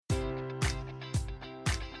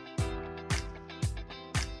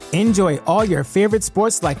Enjoy all your favorite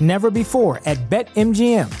sports like never before at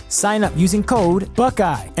BetMGM. Sign up using code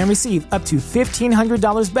Buckeye and receive up to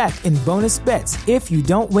 $1,500 back in bonus bets if you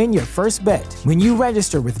don't win your first bet. When you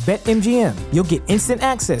register with BetMGM, you'll get instant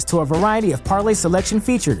access to a variety of parlay selection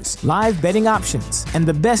features, live betting options, and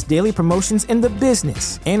the best daily promotions in the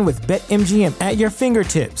business. And with BetMGM at your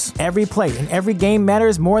fingertips, every play and every game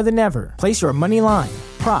matters more than ever. Place your money line,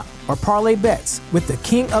 prop, or parlay bets with the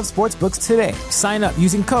king of sportsbooks today. Sign up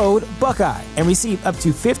using code Buckeye and receive up to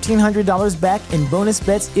 $1,500 back in bonus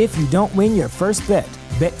bets if you don't win your first bet.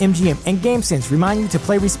 BetMGM and GameSense remind you to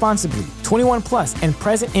play responsibly. 21 plus and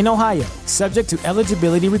present in Ohio, subject to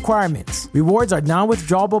eligibility requirements. Rewards are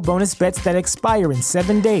non-withdrawable bonus bets that expire in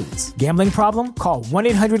 7 days. Gambling problem? Call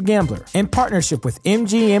 1-800-GAMBLER. In partnership with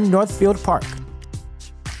MGM Northfield Park.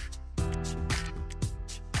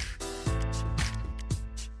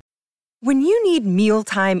 When you need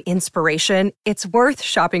mealtime inspiration, it's worth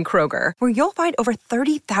shopping Kroger, where you'll find over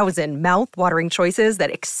 30,000 mouth-watering choices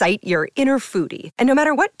that excite your inner foodie. And no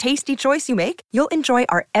matter what tasty choice you make, you'll enjoy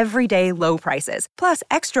our everyday low prices, plus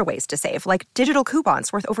extra ways to save, like digital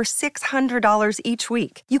coupons worth over $600 each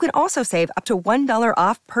week. You can also save up to $1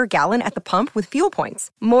 off per gallon at the pump with fuel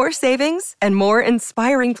points. More savings and more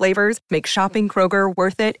inspiring flavors make shopping Kroger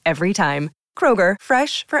worth it every time. Kroger,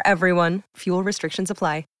 fresh for everyone. Fuel restrictions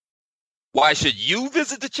apply. Why should you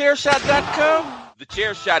visit thechairshot.com?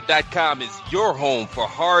 Thechairshot.com is your home for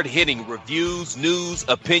hard-hitting reviews, news,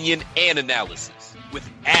 opinion, and analysis with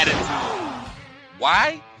attitude.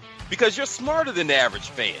 Why? Because you're smarter than the average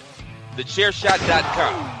fan.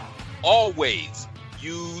 Thechairshot.com. Always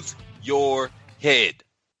use your head.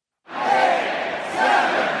 8,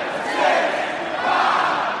 7, 6,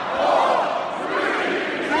 5, 4,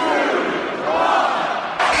 3, 2, 1.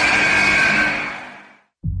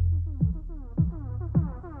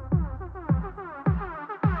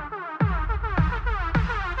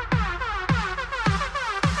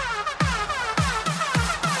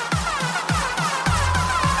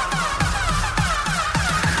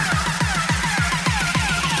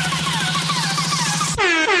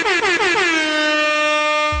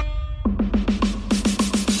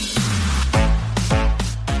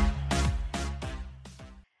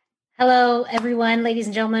 Hello, everyone, ladies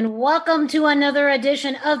and gentlemen. Welcome to another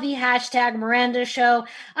edition of the Hashtag Miranda Show.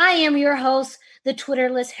 I am your host, the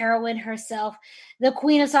Twitterless heroine herself, the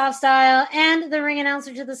queen of soft style, and the ring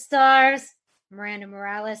announcer to the stars, Miranda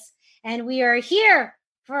Morales. And we are here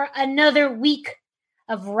for another week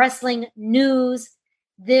of wrestling news.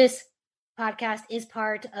 This podcast is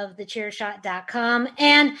part of thechairshot.com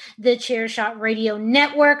and the Chairshot Radio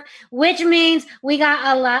Network, which means we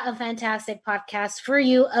got a lot of fantastic podcasts for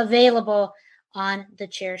you available on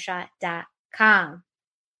thechairshot.com.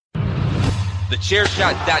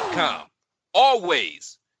 Thechairshot.com.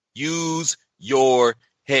 Always use your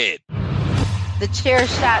head.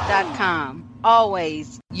 Thechairshot.com.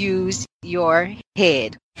 Always use your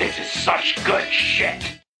head. This is such good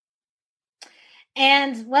shit.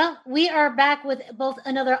 And, well, we are back with both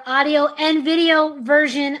another audio and video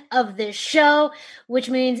version of this show, which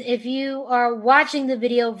means if you are watching the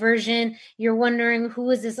video version, you're wondering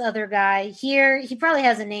who is this other guy here. He probably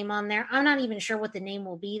has a name on there. I'm not even sure what the name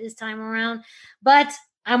will be this time around, but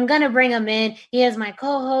I'm going to bring him in. He is my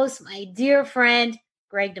co-host, my dear friend,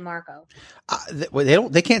 Greg DeMarco.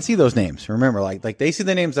 They can't see those names. Remember, like they see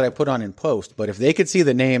the names that I put on in post, but if they could see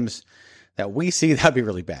the names that we see, that'd be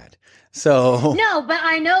really bad. So no, but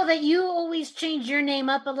I know that you always change your name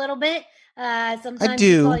up a little bit. Sometimes I do.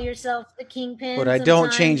 You call yourself the Kingpin, but I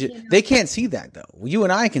don't change it. You know. They can't see that though. You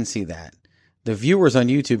and I can see that. The viewers on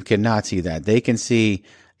YouTube cannot see that. They can see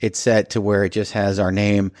it set to where it just has our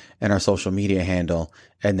name and our social media handle,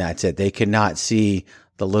 and that's it. They cannot see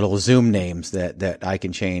the little Zoom names that I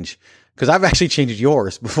can change. Because I've actually changed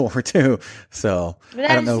yours before too, so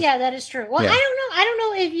I don't know. Yeah, that is true. Well, yeah. I don't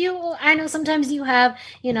know if you. I know sometimes you have,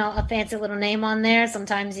 a fancy little name on there.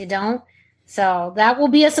 Sometimes you don't. So that will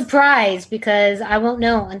be a surprise because I won't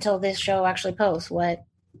know until this show actually posts what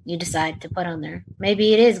you decide to put on there.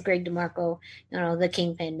 Maybe it is Greg DeMarco, the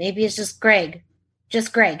Kingpin. Maybe it's just Greg,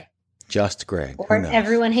 just Greg, just Greg, or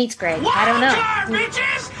everyone hates Greg. I don't know.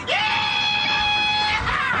 Bitches! Yeah!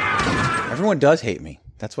 Everyone does hate me.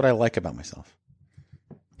 That's what I like about myself.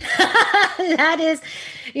 That is,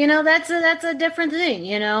 that's a different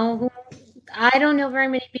thing, I don't know very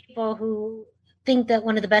many people who think that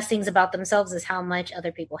one of the best things about themselves is how much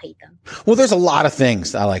other people hate them. Well, there's a lot of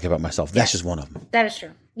things I like about myself. That's just one of them. That is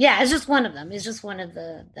true. Yeah, it's just one of them. It's just one of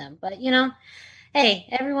them. But, hey,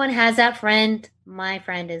 everyone has that friend. My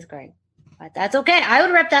friend is Greg. But that's okay. I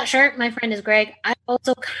would rep that shirt. My friend is Greg. I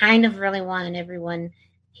also kind of really want everyone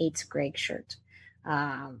hates Greg shirt.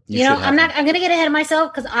 I'm one. going to get ahead of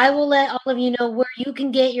myself because I will let all of you know where you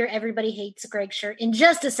can get your Everybody Hates Greg shirt in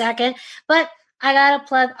just a second. But I got to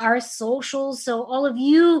plug our socials so all of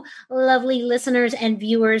you lovely listeners and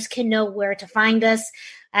viewers can know where to find us.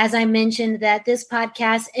 As I mentioned, that this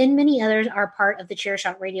podcast and many others are part of the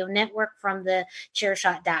Chairshot Radio Network from the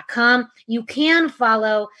Chairshot.com. You can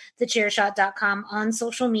follow the Chairshot.com on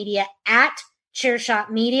social media at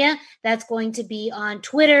Chairshot Media. That's going to be on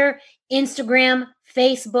Twitter, Instagram,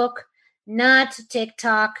 Facebook, not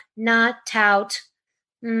TikTok, not Tout,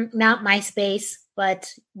 not MySpace, but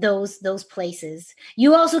those places.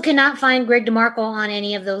 You also cannot find Greg DeMarco on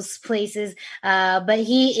any of those places, but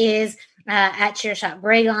he is at Chairshot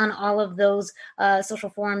Greg on all of those social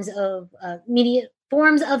forms of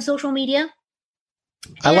social media.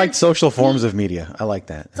 I like social forms of media. I like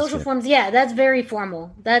that. Social forms, yeah, that's very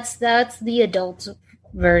formal. That's the adult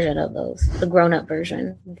version of those, the grown-up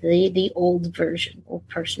version, the old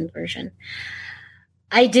person version.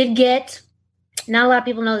 I did get, not a lot of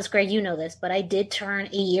people know this, Greg, you know this, but I did turn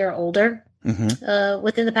a year older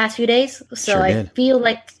within the past few days. So Sure I did. feel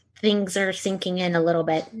like things are sinking in a little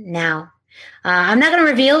bit now. I'm not going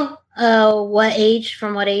to reveal from what age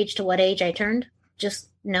to what age I turned. Just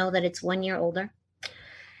know that it's 1 year older.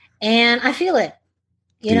 And I feel it.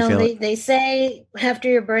 They say after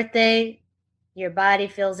your birthday, your body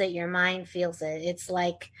feels it, your mind feels it. It's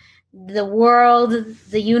like the world,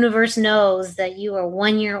 the universe knows that you are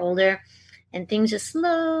 1 year older and things just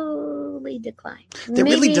slowly decline. They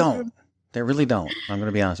really don't. They really don't. I'm going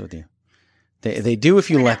to be honest with you. They do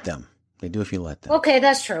if you let them. They do if you let them. Okay,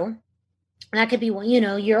 that's true. That could be,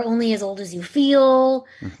 you're only as old as you feel.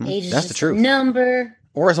 Age is That's the just truth. a number.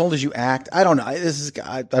 Or as old as you act. I don't know.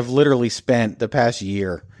 I've literally spent the past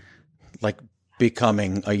year like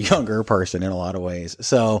becoming a younger person in a lot of ways.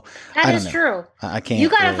 So That is true. I can't. You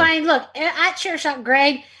got to really- find, look, at Chairshot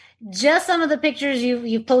Greg, just some of the pictures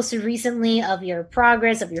you've posted recently of your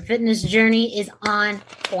progress, of your fitness journey is on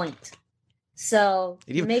point. So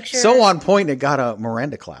make sure. So on point, it got a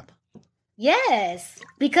Miranda clap. Yes,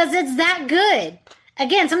 because it's that good.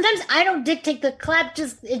 Again, sometimes I don't dictate the clap.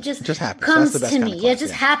 It just happens. comes That's the best to kind me. of clap, It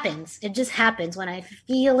just happens. It just happens when I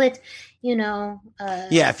feel it.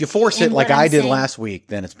 Yeah, if you force it and like what I'm I did saying. last week,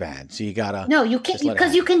 then it's bad. So you gotta. No, you can't,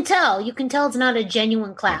 because you can tell. You can tell it's not a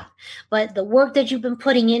genuine clap. But the work that you've been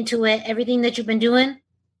putting into it, everything that you've been doing,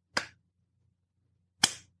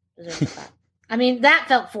 deserves a clap. I mean, that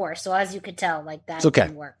felt forced. So as you could tell, like that It's okay.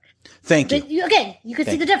 didn't work. Thank you. But you could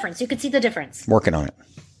see the difference. You could see the difference. Working on it.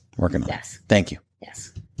 Yes. Thank you.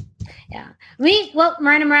 Yes. Yeah.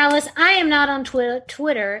 Miranda Morales, I am not on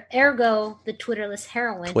Twitter, ergo the Twitterless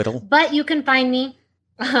heroine. Twiddle. But you can find me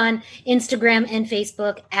on Instagram and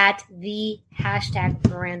Facebook at the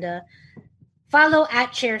 #Miranda. Follow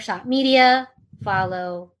at Chairshot Media.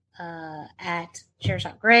 Follow at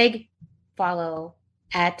Chairshot Greg. Follow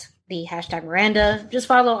at the #Miranda. Just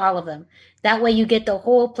follow all of them. That way you get the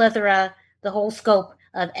whole plethora, the whole scope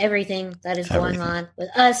of everything that is going on with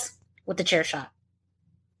us, with the Chairshot.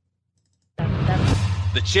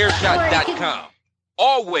 TheChairShot.com.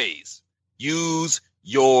 Always use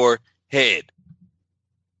your head.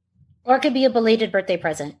 Or it could be a belated birthday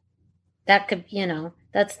present. That could,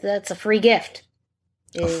 that's a free gift.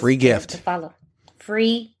 A free gift to follow.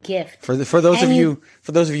 Free gift for those of you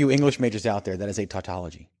English majors out there. That is a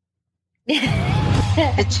tautology.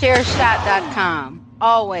 TheChairShot.com.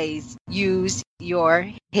 Always use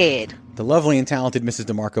your head. The lovely and talented Mrs.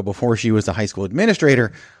 DeMarco, before she was a high school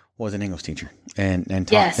administrator, was an English teacher and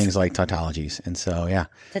taught things like tautologies. And so, yeah.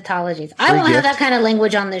 Tautologies. I won't have that kind of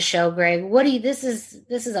language on this show, Greg. This is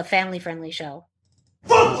a family friendly show.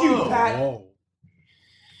 Fuck you, Pat.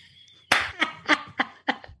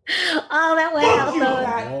 Oh, that went out though.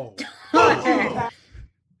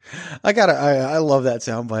 I love that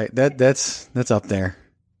soundbite. That's up there.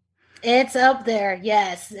 It's up there,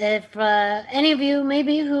 yes. If any of you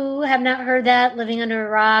maybe who have not heard that, living under a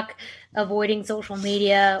rock, avoiding social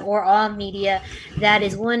media or all media, that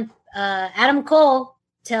is one Adam Cole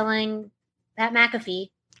telling Pat McAfee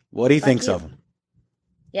what he thinks of him.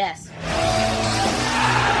 Yes.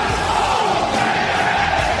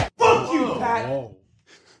 Fuck you, Pat.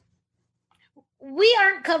 We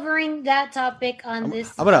aren't covering that topic on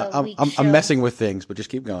this. I'm messing with things, but just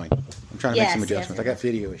keep going. I'm trying to make some adjustments. I got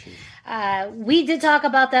video issues. We did talk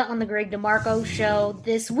about that on the Greg DeMarco show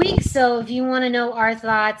this week. So if you want to know our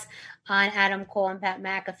thoughts on Adam Cole and Pat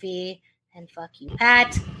McAfee and fuck you,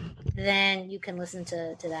 Pat, then you can listen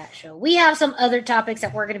to that show. We have some other topics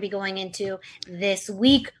that we're going to be going into this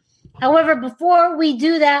week. However, before we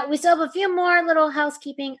do that, we still have a few more little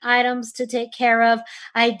housekeeping items to take care of.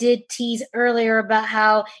 I did tease earlier about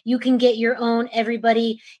how you can get your own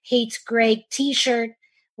Everybody Hates Greg t-shirt.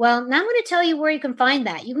 Well, now I'm going to tell you where you can find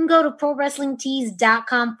that. You can go to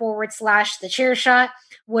prowrestlingtees.com/thechairshot,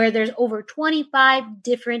 where there's over 25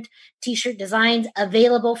 different t-shirt designs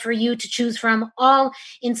available for you to choose from, all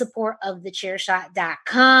in support of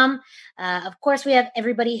thechairshot.com. Of course, we have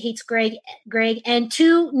Everybody Hates Greg, and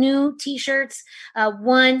 2 new t-shirts,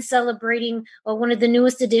 one celebrating one of the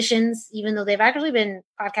newest additions, even though they've actually been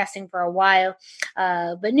podcasting for a while,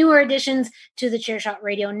 but newer additions to the Chairshot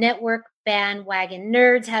Radio Network. Bandwagon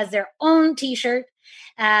Nerds has their own t-shirt,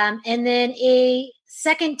 and then a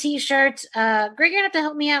second t-shirt. Greg, you're gonna have to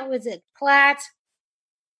help me out. Was it Platt?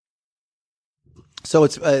 So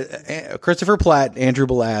it's Christopher Platt, Andrew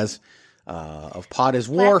Belaz of Pod is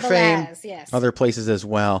War fame, yes. Other places as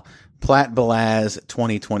well. Platt Belaz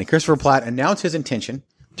 2020. Christopher Platt announced his intention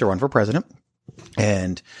to run for president,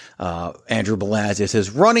 and Andrew Belaz is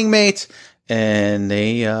his running mate, and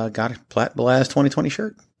they got a Platt Belaz 2020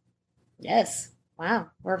 shirt. Yes.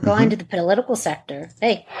 Wow. We're going to the political sector.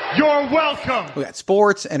 Hey. You're welcome. We got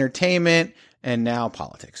sports, entertainment, and now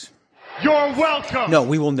politics. You're welcome. No,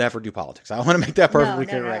 we will never do politics. I want to make that perfectly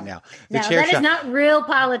clear right now. That is not real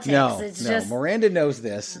politics. It's just Miranda knows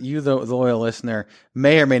this. You, the loyal listener,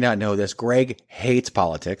 may or may not know this. Greg hates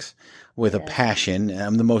politics with a passion.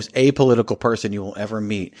 I'm the most apolitical person you will ever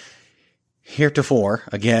meet. Heretofore,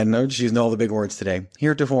 again, I'm just using all the big words today.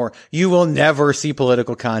 Heretofore, you will never see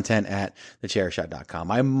political content at thechairshot.com.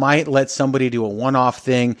 I might let somebody do a one-off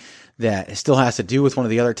thing that still has to do with one of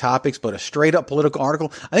the other topics, but a straight up political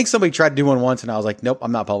article. I think somebody tried to do one once and I was like, nope,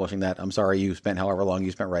 I'm not publishing that. I'm sorry. You spent however long you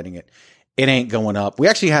spent writing it. It ain't going up. We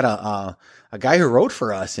actually had a guy who wrote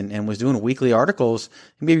for us and was doing weekly articles,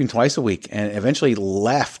 maybe even twice a week, and eventually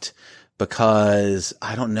left because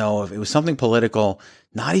I don't know if it was something political,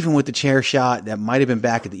 not even with the chair shot. That might have been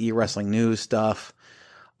back at the e-wrestling news stuff.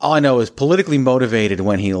 All I know is politically motivated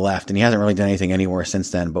when he left, and he hasn't really done anything anywhere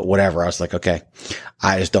since then, but whatever. I was like, okay,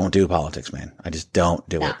 I just don't do politics, man. I just don't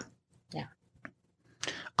do it. Yeah.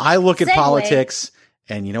 I look at politics,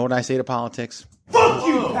 and you know what I say to politics? Fuck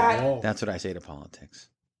you, Pat. That's what I say to politics.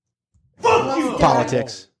 Fuck you,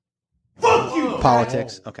 Politics. Fuck you,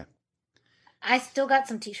 Politics. Okay. I still got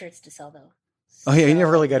some t-shirts to sell, though. Oh, yeah, you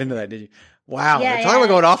never really got into that, did you? Wow, Yeah, we're talking about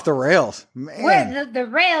going off the rails. Man. The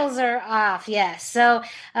rails are off, yes. So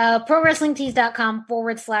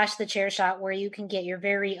prowrestlingtees.com/thechairshot, where you can get your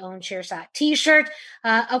very own Chairshot t-shirt.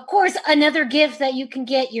 Of course, another gift that you can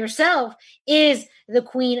get yourself is the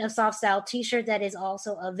Queen of Soft Style t-shirt that is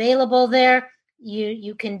also available there.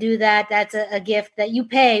 You can do that. That's a gift that you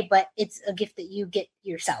pay, but it's a gift that you get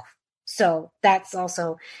yourself. So that's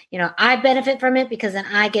also, I benefit from it because then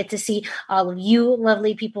I get to see all of you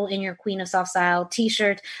lovely people in your Queen of Soft Style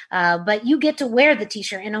t-shirt. But you get to wear the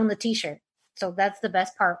t-shirt and own the t-shirt. So that's the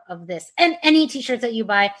best part of this. And any t-shirts that you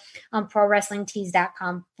buy on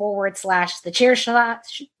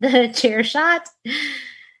prowrestlingtees.com/thechairshot.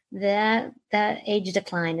 That age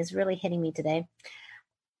decline is really hitting me today.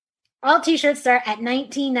 All t-shirts start at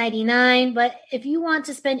 $19.99, but if you want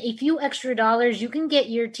to spend a few extra dollars, you can get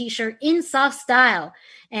your t-shirt in soft style,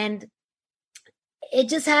 and it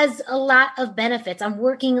just has a lot of benefits. I'm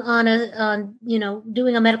working on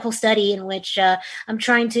doing a medical study in which I'm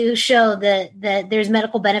trying to show that there's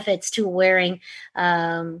medical benefits to wearing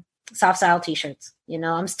soft style t-shirts.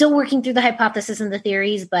 I'm still working through the hypothesis and the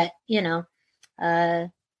theories, but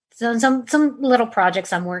so some little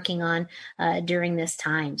projects I'm working on during this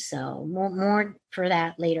time. So more for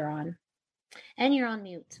that later on. And you're on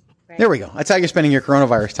mute. Right? There we go. That's how you're spending your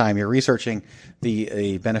coronavirus time. You're researching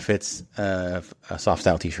the benefits of a soft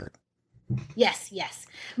style t-shirt. Yes.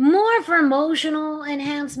 More for emotional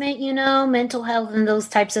enhancement, mental health and those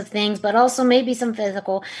types of things, but also maybe some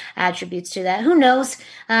physical attributes to that. Who knows?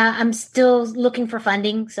 I'm still looking for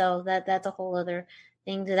funding, so that's a whole other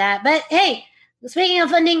thing to that. But hey, speaking of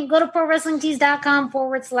funding, go to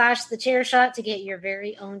prowrestlingtees.com/thechairshot to get your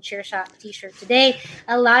very own Chairshot t-shirt today.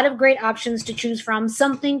 A lot of great options to choose from,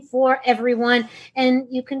 something for everyone, and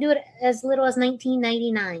you can do it as little as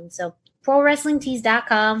 $19.99. So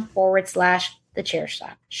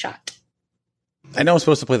prowrestlingtees.com/thechairshot. I know I'm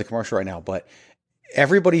supposed to play the commercial right now, but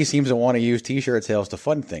everybody seems to want to use t-shirt sales to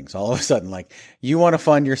fund things. All of a sudden, like, you want to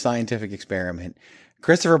fund your scientific experiment.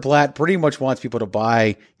 Christopher Platt pretty much wants people to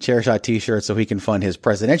buy Chairshot t-shirts so he can fund his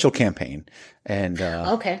presidential campaign. And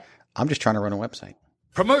okay, I'm just trying to run a website.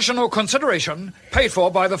 Promotional consideration paid for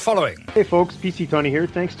by the following. Hey folks, PC Tony here.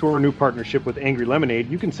 Thanks to our new partnership with Angry Lemonade,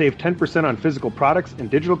 you can save 10% on physical products and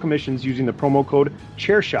digital commissions using the promo code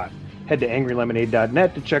CHAIRSHOT. Head to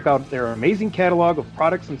angrylemonade.net to check out their amazing catalog of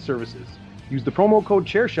products and services. Use the promo code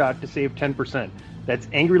ChairShot to save 10%. That's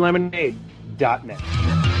angrylemonade.net.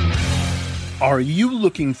 Are you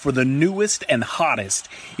looking for the newest and hottest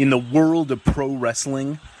in the world of pro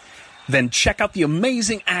wrestling? Then check out the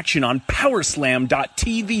amazing action on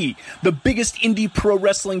Powerslam.tv, the biggest indie pro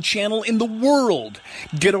wrestling channel in the world.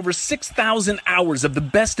 Get over 6,000 hours of the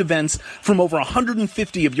best events from over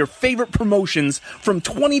 150 of your favorite promotions from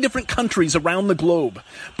 20 different countries around the globe.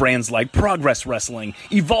 Brands like Progress Wrestling,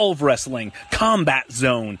 Evolve Wrestling, Combat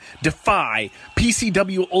Zone, Defy,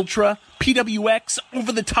 PCW Ultra, PWX,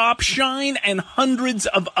 Over the Top, Shine, and hundreds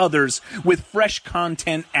of others with fresh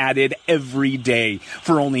content added every day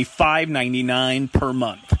for only $5.99 per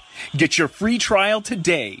month. Get your free trial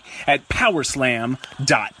today at Powerslam.tv.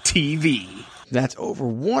 That's over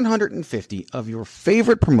 150 of your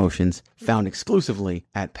favorite promotions found exclusively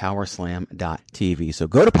at Powerslam.tv. So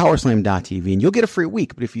go to Powerslam.tv and you'll get a free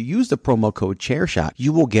week. But if you use the promo code ChairShot,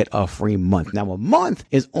 you will get a free month. Now, a month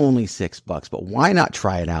is only $6, but why not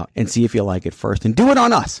try it out and see if you like it first and do it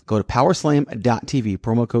on us? Go to Powerslam.tv,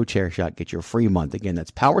 promo code ChairShot, get your free month. Again,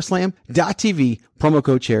 that's Powerslam.tv, promo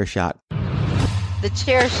code ChairShot.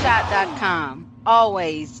 TheChairShot.com.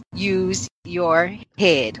 Always use your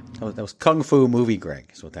head. Oh, that was Kung Fu Movie, Greg,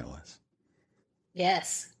 is what that was.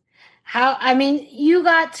 Yes. You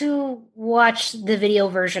got to watch the video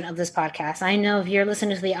version of this podcast. I know if you're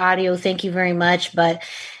listening to the audio, thank you very much. But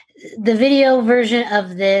the video version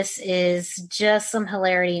of this is just some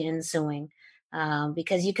hilarity ensuing.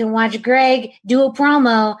 Because you can watch Greg do a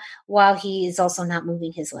promo while he is also not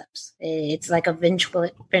moving his lips. It's like a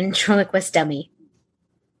ventriloquist dummy.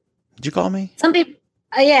 Did you call me? Some people,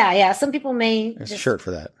 yeah. Some people may. There's a shirt for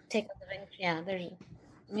that. Take the there's.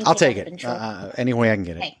 I'll take it. Any way I can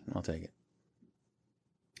get it, I'll take it.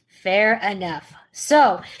 Fair enough.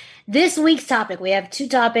 So, this week's topic, we have two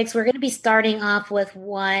topics. We're going to be starting off with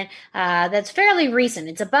one that's fairly recent.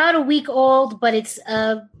 It's about a week old, but it's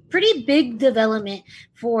a pretty big development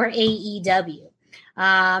for AEW.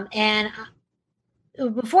 And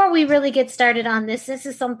before we really get started on this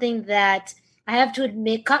is something that I have to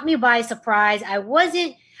admit caught me by surprise. I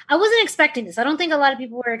wasn't expecting this. I don't think a lot of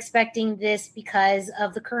people were expecting this because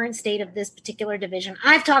of the current state of this particular division.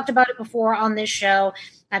 I've talked about it before on this show.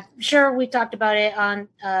 I'm sure we've talked about it on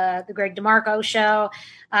the Greg DeMarco show.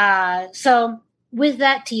 So with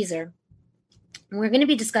that teaser, we're going to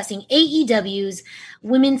be discussing AEW's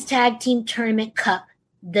Women's Tag Team Tournament Cup,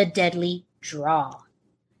 The Deadly Draw.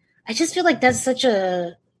 I just feel like that's such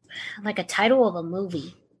a title of a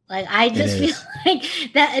movie. Like, I just feel like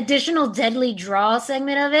that additional Deadly Draw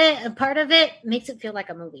segment of it, a part of it, makes it feel like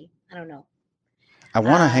a movie. I don't know. I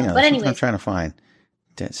want to hang on. But anyway, I'm trying to find.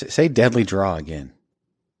 Say Deadly Draw again.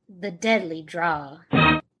 The Deadly Draw.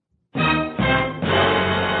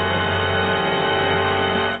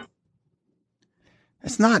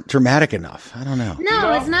 It's not dramatic enough. I don't know.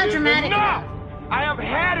 No, it's not dramatic enough. I have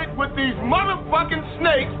had it with these motherfucking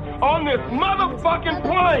snakes on this motherfucking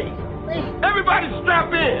plane. Everybody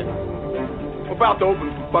strap in. I'm about to open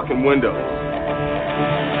the fucking window.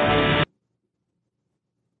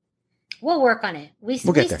 We'll work on it. We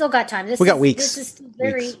still got time. We got weeks. This is still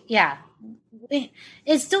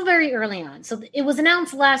it's still very early on. So it was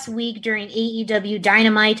announced last week during AEW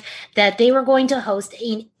Dynamite that they were going to host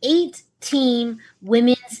an 8-team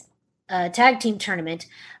women's tag team tournament.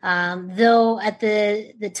 Though at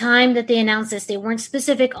the time that they announced this, they weren't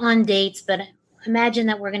specific on dates, but imagine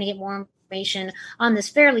that we're going to get more information on this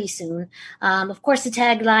fairly soon. Of course, the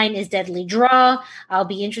tagline is Deadly Draw. I'll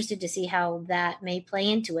be interested to see how that may play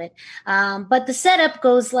into it. But the setup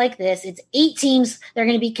goes like this. It's 8 teams. They're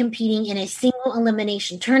going to be competing in a single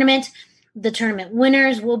elimination tournament. The tournament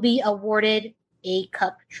winners will be awarded a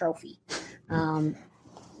cup trophy.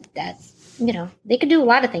 That's, they could do a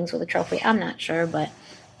lot of things with a trophy. I'm not sure, but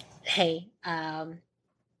hey.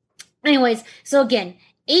 Anyways, so again,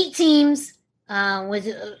 8 teams, with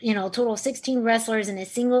a total of 16 wrestlers in a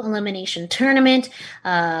single elimination tournament.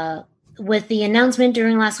 With the announcement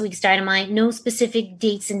during last week's Dynamite, no specific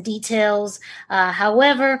dates and details.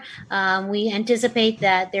 However, we anticipate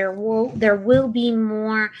that there will be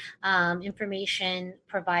more information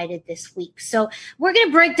provided this week. So we're going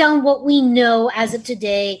to break down what we know as of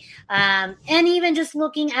today, and even just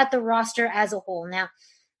looking at the roster as a whole. Now,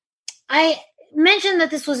 I mentioned that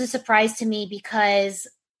this was a surprise to me because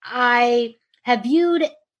I have viewed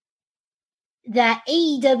that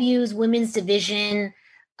AEW's women's division,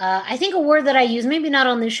 I think a word that I use, maybe not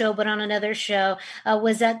on this show, but on another show,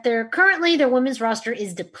 was that currently their women's roster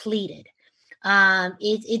is depleted.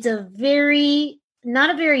 It's a very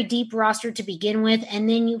not a very deep roster to begin with. And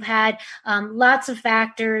then you've had lots of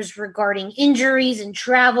factors regarding injuries and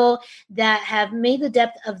travel that have made the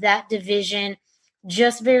depth of that division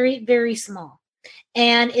just very, very small.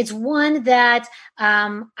 And it's one that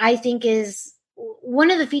I think is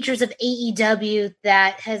one of the features of AEW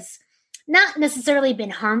that has not necessarily been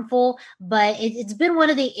harmful, but it's been one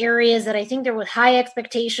of the areas that I think there were high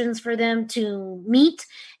expectations for them to meet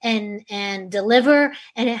and deliver,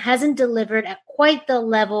 and it hasn't delivered at quite the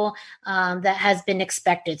level that has been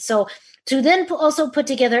expected. So to then also put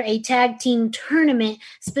together a tag team tournament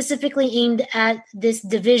specifically aimed at this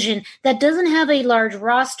division that doesn't have a large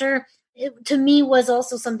roster, it, to me, was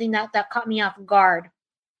also something that caught me off guard.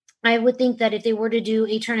 I would think that if they were to do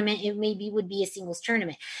a tournament, it maybe would be a singles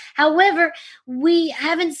tournament. However, we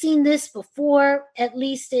haven't seen this before, at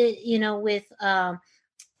least, with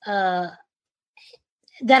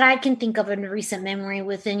that I can think of in recent memory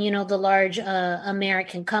within, the large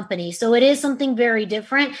American company. So it is something very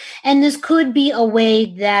different. And this could be a way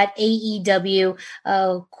that AEW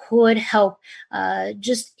could help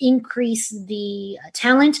just increase the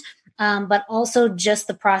talent, but also just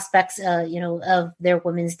the prospects, of their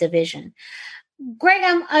women's division. Greg,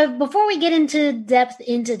 before we get into depth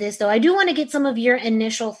into this, though, I do want to get some of your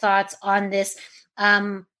initial thoughts on this.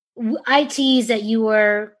 I tease that you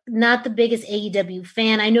were not the biggest AEW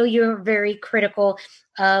fan. I know you're very critical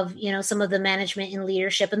of, some of the management and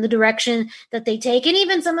leadership and the direction that they take, and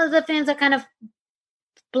even some of the fans that kind of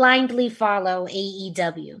blindly follow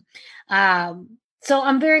AEW. So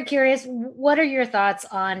I'm very curious, what are your thoughts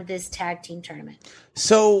on this tag team tournament?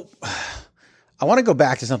 So I want to go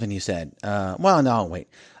back to something you said. Wait.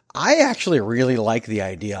 I actually really like the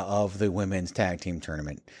idea of the women's tag team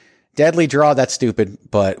tournament. Deadly Draw, that's stupid,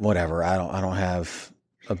 but whatever. I don't have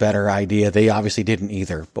a better idea. They obviously didn't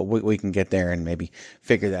either, but we can get there and maybe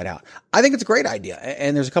figure that out. I think it's a great idea,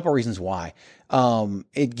 and there's a couple of reasons why.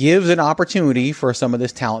 It gives an opportunity for some of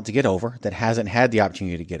this talent to get over that hasn't had the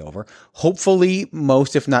opportunity to get over. Hopefully,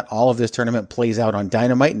 most, if not all, of this tournament plays out on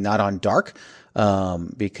Dynamite and not on Dark,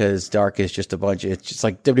 because Dark is just it's just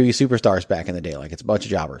like WWE Superstars back in the day. Like, it's a bunch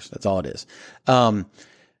of jobbers. That's all it is.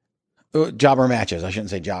 Jobber matches. I shouldn't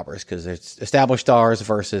say jobbers, because it's established stars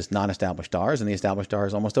versus non-established stars, and the established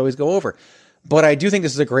stars almost always go over. But I do think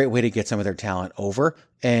this is a great way to get some of their talent over.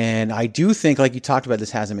 And I do think, like you talked about,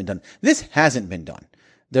 this hasn't been done. This hasn't been done.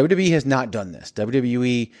 WWE has not done this.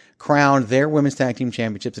 WWE crowned their women's tag team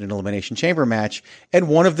championships in an Elimination Chamber match, and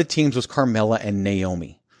one of the teams was Carmella and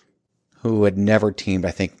Naomi, who had never teamed,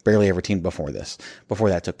 I think barely ever teamed before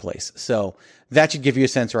that took place. So that should give you a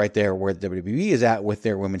sense right there where the WWE is at with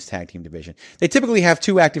their women's tag team division. They typically have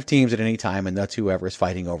two active teams at any time, and that's whoever is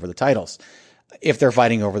fighting over the titles. If they're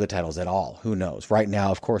fighting over the titles at all, who knows? Right now,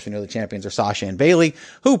 of course, we know the champions are Sasha and Bayley,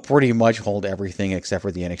 who pretty much hold everything except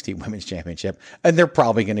for the NXT Women's Championship, and they're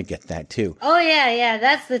probably going to get that too. Oh, yeah.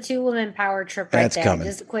 That's the two-woman power trip right there. Coming.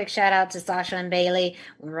 Just a quick shout-out to Sasha and Bayley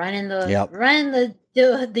running the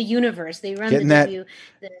universe. They run getting the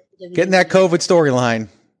getting that COVID storyline.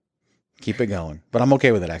 Keep it going. But I'm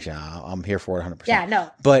okay with it, actually. I'm here for it 100%. Yeah, no.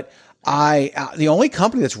 But the only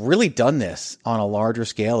company that's really done this on a larger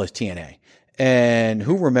scale is TNA. And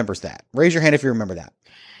who remembers that? Raise your hand if you remember that.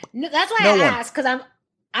 No, that's why I asked, because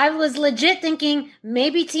I was legit thinking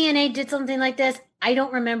maybe TNA did something like this. I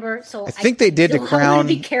don't remember. So I think they did to crown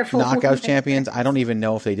Knockouts champions. I don't even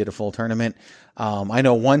know if they did a full tournament. I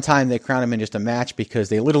know one time they crowned them in just a match, because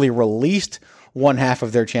they literally released one half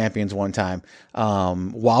of their champions one time.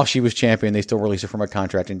 While she was champion, they still released her from a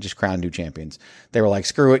contract and just crowned new champions. They were like,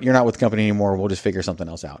 screw it, you're not with the company anymore. We'll just figure something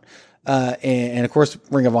else out. And of course,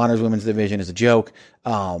 Ring of Honor's women's division is a joke.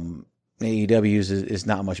 AEW's is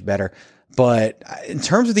not much better. But in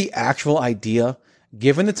terms of the actual idea,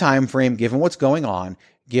 given the time frame, given what's going on,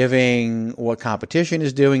 given what competition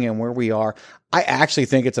is doing and where we are, I actually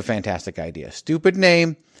think it's a fantastic idea. Stupid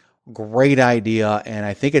name, great idea, and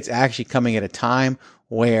I think it's actually coming at a time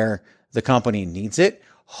where the company needs it.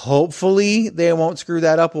 Hopefully they won't screw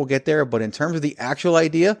that up. We'll get there. But in terms of the actual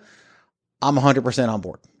idea, I'm 100% on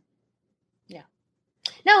board.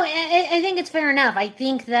 No, I think it's fair enough. I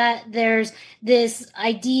think that there's this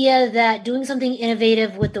idea that doing something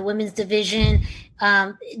innovative with the women's division,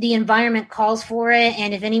 the environment calls for it.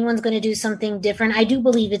 And if anyone's going to do something different, I do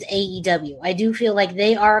believe it's AEW. I do feel like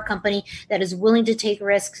they are a company that is willing to take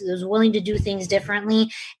risks, is willing to do things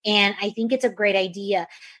differently. And I think it's a great idea.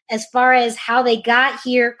 As far as how they got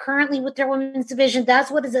here currently with their women's division,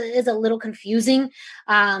 that's what is a little confusing.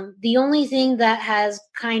 The only thing that has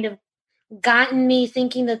kind of gotten me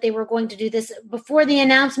thinking that they were going to do this before the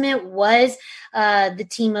announcement was the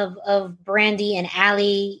team of Brandy and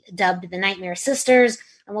Allie, dubbed the Nightmare Sisters.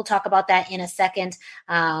 And we'll talk about that in a second.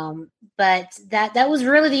 But that was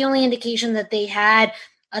really the only indication that they had,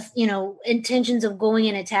 intentions of going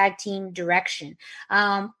in a tag team direction.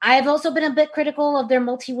 I've also been a bit critical of their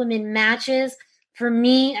multi-women matches. For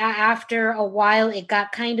me, after a while, it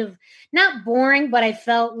got kind of not boring, but I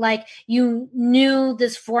felt like you knew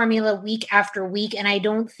this formula week after week, and I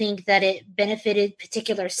don't think that it benefited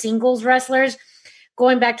particular singles wrestlers.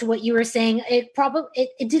 Going back to what you were saying,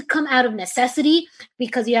 it did come out of necessity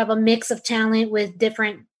because you have a mix of talent with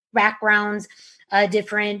different backgrounds,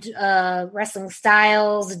 different wrestling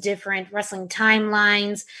styles, different wrestling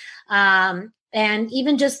timelines, and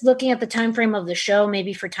even just looking at the time frame of the show,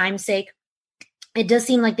 maybe for time's sake, it does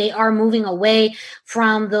seem like they are moving away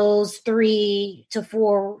from those 3 to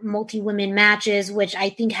 4 multi-women matches, which I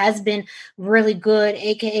think has been really good,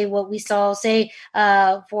 aka what we saw, say,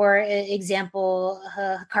 for example,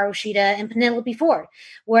 Hikaru Shida and Penelope Ford.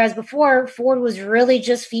 Whereas before, Ford was really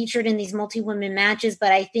just featured in these multi-women matches,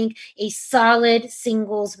 but I think a solid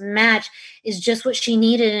singles match is just what she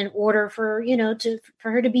needed in order for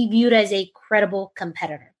her to be viewed as a credible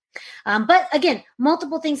competitor. But again,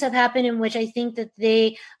 multiple things have happened in which I think that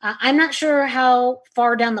I'm not sure how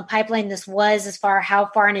far down the pipeline this was, as far how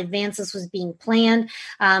far in advance this was being planned,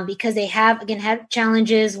 because they have, again, had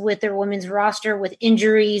challenges with their women's roster with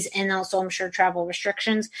injuries and also, I'm sure, travel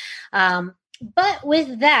restrictions. But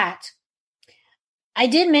with that, I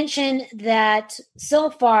did mention that so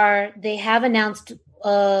far they have announced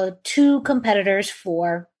 2 competitors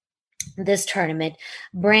for this tournament,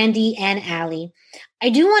 Brandy and Allie. I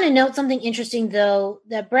do want to note something interesting, though,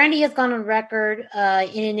 that Brandy has gone on record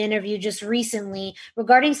in an interview just recently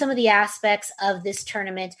regarding some of the aspects of this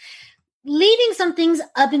tournament, leaving some things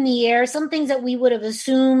up in the air, some things that we would have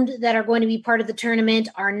assumed that are going to be part of the tournament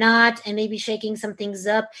are not, and maybe shaking some things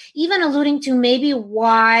up, even alluding to maybe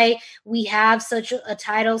why we have such a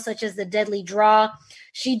title such as the Deadly Draw.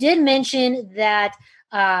 She did mention that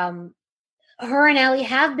her and Allie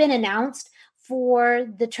have been announced for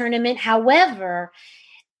the tournament. However,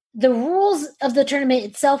 the rules of the tournament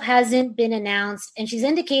itself hasn't been announced. And she's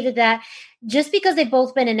indicated that just because they've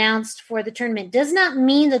both been announced for the tournament does not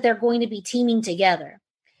mean that they're going to be teaming together,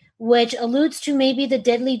 which alludes to maybe the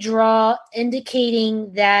Deadly Draw,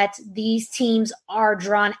 indicating that these teams are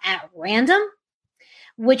drawn at random,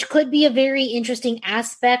 which could be a very interesting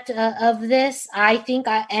aspect of this. I think,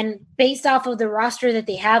 and based off of the roster that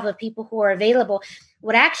they have of people who are available,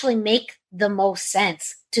 would actually make the most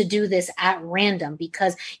sense to do this at random,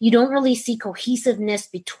 because you don't really see cohesiveness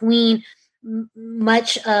between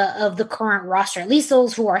much of the current roster, at least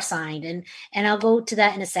those who are signed. And I'll go to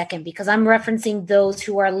that in a second, because I'm referencing those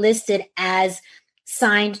who are listed as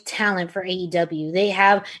signed talent for AEW. They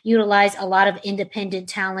have utilized a lot of independent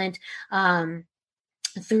talent,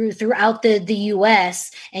 throughout the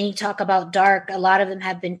US, and you talk about Dark, a lot of them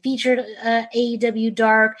have been featured AEW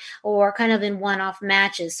Dark or kind of in one-off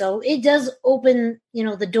matches. So it does open,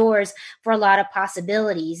 the doors for a lot of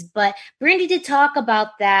possibilities. But Brandy did talk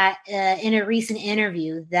about that in a recent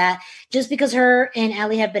interview, that just because her and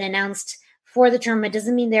Allie have been announced for the tournament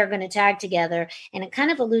doesn't mean they're going to tag together. And it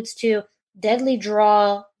kind of alludes to Deadly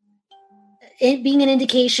Draw it being an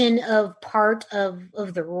indication of part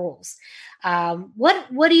of the rules.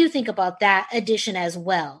 What do you think about that addition as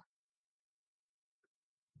well?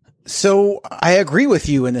 So I agree with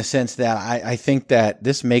you in the sense that I think that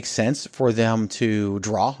this makes sense for them to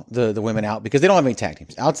draw the women out, because they don't have any tag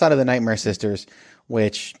teams outside of the Nightmare Sisters,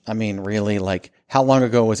 which, I mean, really, like, how long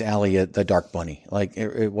ago was Allie the Dark Bunny? Like,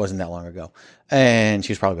 it wasn't that long ago. And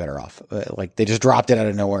she's probably better off. Like, they just dropped it out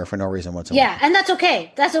of nowhere for no reason whatsoever. Yeah, and that's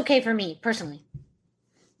okay. That's okay for me, personally.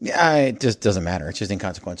 Yeah, it just doesn't matter. It's just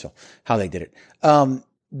inconsequential how they did it.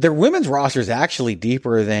 Their women's roster is actually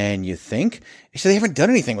deeper than you think. So they haven't done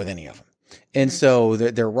anything with any of them. And so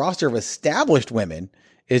their roster of established women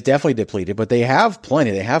is definitely depleted, but they have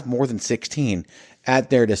plenty. They have more than 16 at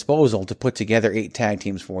their disposal to put together 8 tag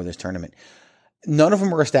teams for this tournament. None of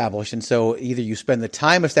them are established. And so either you spend the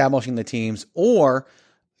time establishing the teams, or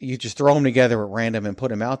you just throw them together at random and put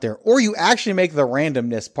them out there, or you actually make the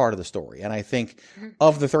randomness part of the story. And I think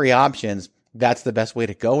of the 3 options, that's the best way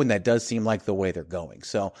to go. And that does seem like the way they're going.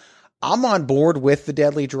 So I'm on board with the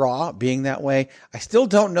Deadly Draw being that way. I still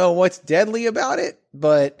don't know what's deadly about it,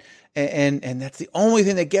 but, and that's the only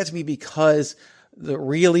thing that gets me, because the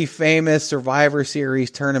really famous Survivor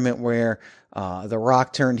Series tournament where The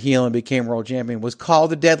Rock turned heel and became world champion was called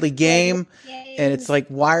the Deadly Game. And it's like,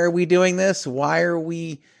 why are we doing this? Why are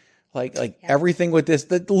we Like everything with this,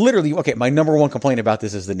 literally, okay, my number one complaint about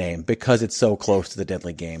this is the name because it's so close to the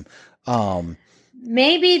Deadly Game.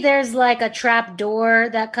 Maybe there's like a trap door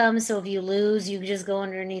that comes, so if you lose, you just go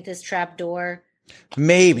underneath this trap door.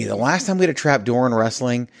 Maybe. The last time we had a trap door in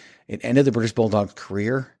wrestling, it ended the British Bulldog's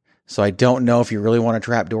career. So I don't know if you really want a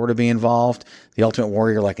trap door to be involved. The Ultimate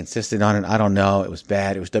Warrior insisted on it. I don't know. It was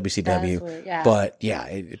bad. It was WCW. Weird, yeah. But yeah,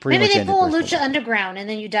 it pretty Maybe much they ended pull a British Lucha Bulldog. Underground and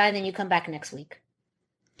then you die and then you come back next week.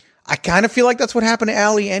 I kind of feel like that's what happened to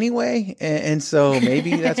Allie anyway. And so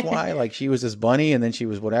maybe that's why, she was this bunny and then she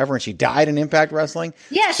was whatever and she died in Impact Wrestling.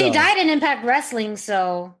 Yeah, she died in Impact Wrestling,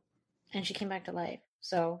 and she came back to life.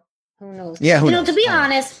 So who knows? Yeah, who knows? To be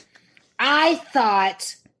honest, I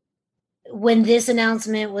thought when this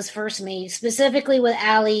announcement was first made, specifically with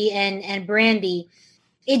Allie and Brandy,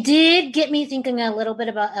 it did get me thinking a little bit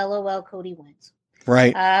about LOL Cody Wins.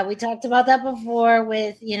 Right. We talked about that before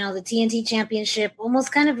with, the TNT Championship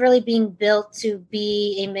almost kind of really being built to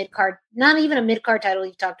be a mid-card, not even a mid-card title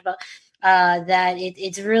we've talked about, that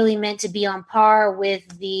it's really meant to be on par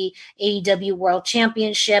with the AEW World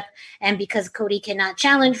Championship. And because Cody cannot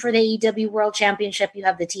challenge for the AEW World Championship, you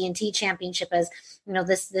have the TNT Championship as,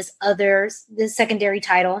 this secondary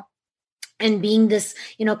title and being this,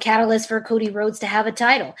 catalyst for Cody Rhodes to have a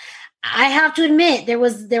title. I have to admit, there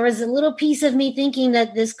was a little piece of me thinking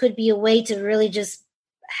that this could be a way to really just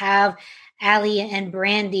have Allie and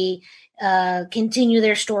Brandy continue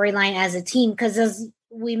their storyline as a team. Because as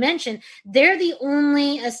we mentioned, they're the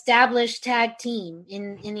only established tag team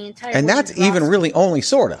in the entire. And that's even really only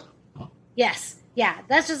sort of. Yes. Yeah.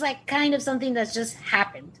 That's just kind of something that's just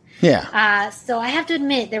happened. Yeah. So I have to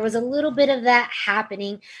admit there was a little bit of that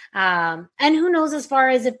happening. And who knows as far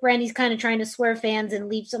as if Brandy's kind of trying to swear fans and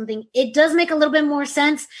leave something, it does make a little bit more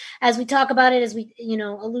sense as we talk about it, as we,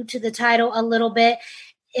 allude to the title a little bit.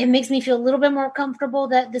 It makes me feel a little bit more comfortable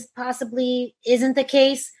that this possibly isn't the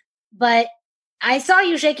case, but I saw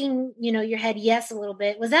you shaking, your head yes a little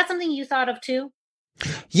bit. Was that something you thought of too?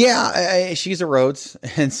 Yeah, she's a Rhodes,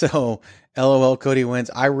 and so LOL Cody Wins.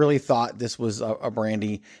 I really thought this was a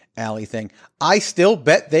Brandy Allie thing. I still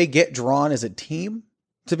bet they get drawn as a team,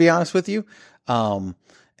 to be honest with you.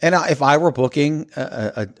 If I were booking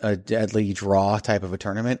a deadly draw type of a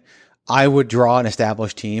tournament, I would draw an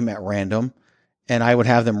established team at random, and I would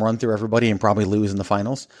have them run through everybody and probably lose in the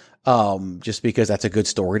finals. Just because that's a good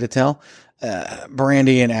story to tell.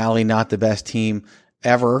 Brandy and Allie, not the best team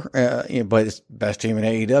ever, but it's best team in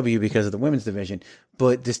AEW because of the women's division.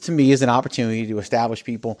 But this to me is an opportunity to establish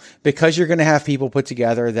people, because you're going to have people put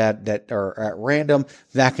together that are at random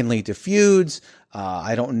that can lead to feuds.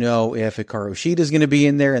 I don't know if Hikaru Shida is going to be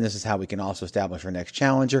in there, and this is how we can also establish our next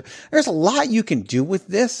challenger. There's a lot you can do with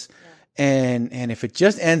this. And if it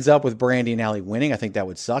just ends up with Brandy and Allie winning, I think that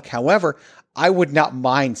would suck. However, I would not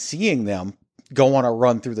mind seeing them go on a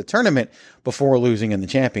run through the tournament before losing in the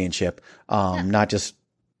championship. Not just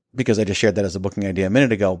because I just shared that as a booking idea a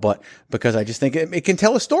minute ago, but because I just think it can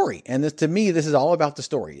tell a story. And to me, this is all about the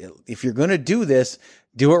story. If you're going to do this,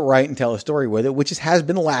 do it right and tell a story with it, which has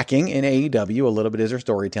been lacking in AEW. A little bit is their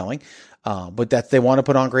storytelling. But they want to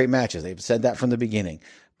put on great matches. They've said that from the beginning.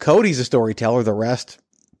 Cody's a storyteller. The rest,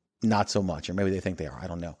 not so much, or maybe they think they are. I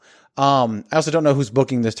don't know. I also don't know who's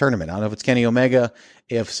booking this tournament. I don't know if it's Kenny Omega.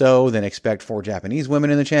 If so, then expect 4 Japanese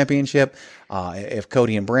women in the championship. If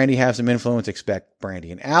Cody and Brandy have some influence, expect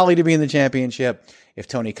Brandy and Allie to be in the championship. If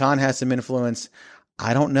Tony Khan has some influence,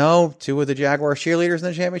 I don't know. 2 of the Jaguar cheerleaders in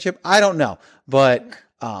the championship. I don't know, but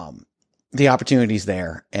the opportunity's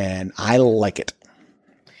there, and I like it.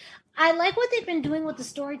 I like what they've been doing with the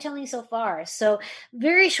storytelling so far. So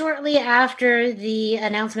very shortly after the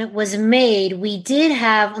announcement was made, we did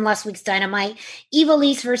have, on last week's Dynamite,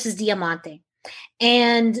 Ivelisse versus Diamante.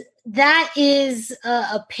 And that is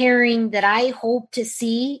a pairing that I hope to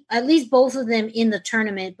see, at least both of them in the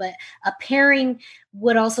tournament, but a pairing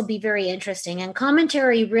would also be very interesting. And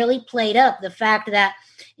commentary really played up the fact that,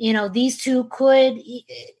 these two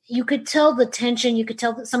you could tell the tension, you could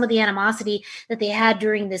tell some of the animosity that they had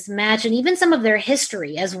during this match, and even some of their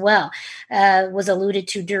history as well was alluded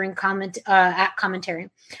to during commentary.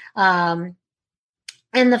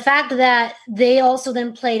 And the fact that they also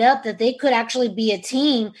then played up that they could actually be a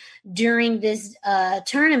team during this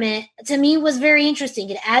tournament, to me, was very interesting.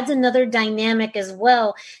 It adds another dynamic as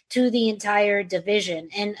well to the entire division.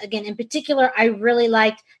 And again, in particular, I really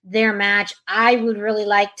liked their match. I would really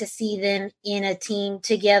like to see them in a team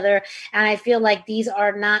together. And I feel like these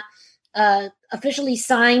are not officially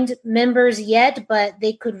signed members yet, but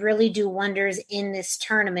they could really do wonders in this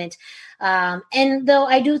tournament. And though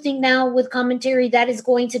I do think now with commentary, that is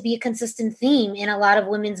going to be a consistent theme in a lot of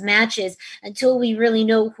women's matches until we really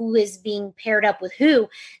know who is being paired up with who,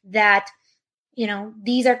 that, you know,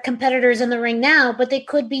 these are competitors in the ring now, but they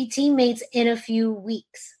could be teammates in a few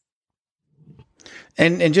weeks.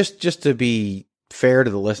 And just to be fair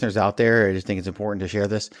to the listeners out there, I just think it's important to share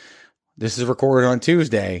this. This is recorded on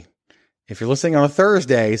Tuesday. If you're listening on a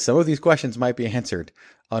Thursday, some of these questions might be answered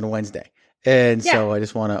on Wednesday. And so I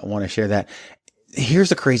just want to share that. Here's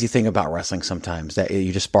the crazy thing about wrestling sometimes that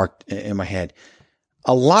you just sparked in my head.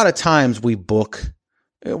 A lot of times we book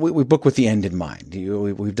with the end in mind.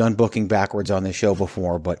 We've done booking backwards on this show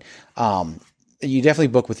before, but you definitely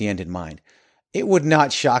book with the end in mind. It would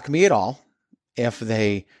not shock me at all if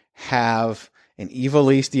they have an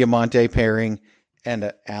Ivelisse Diamante pairing and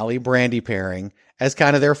an Ali Brandy pairing as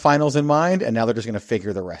kind of their finals in mind, and now they're just going to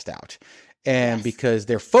figure the rest out. And because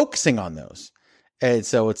they're focusing on those. And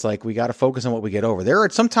so it's like, we got to focus on what we get over. There are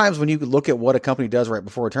some times when you look at what a company does right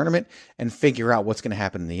before a tournament and figure out what's going to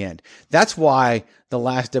happen in the end. That's why the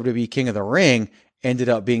last WWE King of the Ring ended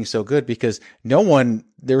up being so good, because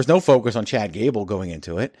there was no focus on Chad Gable going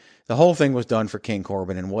into it. The whole thing was done for King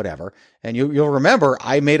Corbin and whatever. And you'll remember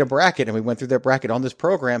I made a bracket and we went through that bracket on this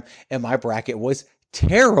program, and my bracket was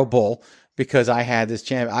terrible because I had this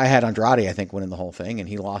champ. I had Andrade, I think, winning the whole thing, and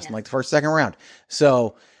he lost in like the second round.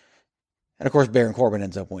 So, and of course, Baron Corbin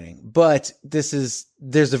ends up winning. But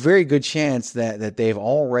there's a very good chance that they're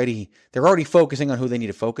already focusing on who they need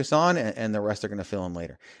to focus on, and the rest are going to fill in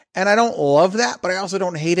later. And I don't love that, but I also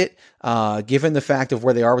don't hate it, given the fact of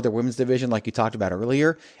where they are with their women's division, like you talked about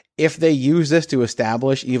earlier. If they use this to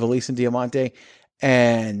establish Ivelisse and Diamante,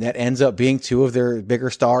 and that ends up being two of their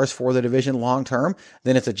bigger stars for the division long term,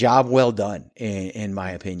 then it's a job well done, in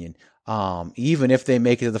my opinion. Even if they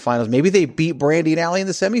make it to the finals, maybe they beat Brandy and Ali in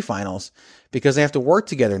the semifinals because they have to work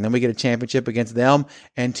together, and then we get a championship against them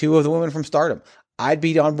and two of the women from Stardom. I'd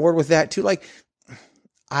be on board with that too. Like,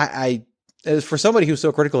 I as for somebody who's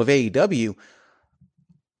so critical of AEW,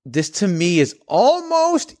 this to me is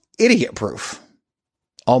almost idiot proof.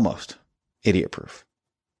 Almost idiot proof.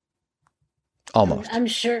 Almost. I'm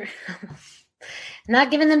sure.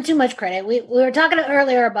 Not giving them too much credit. We were talking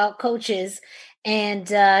earlier about coaches, and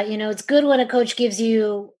it's good when a coach gives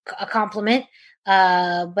you a compliment,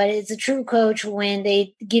 but it's a true coach when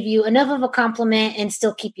they give you enough of a compliment and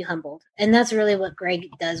still keep you humbled. And that's really what Greg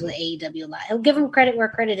does with AEW a lot. He'll give them credit where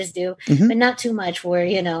credit is due, but not too much where,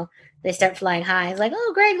 they start flying high. It's like,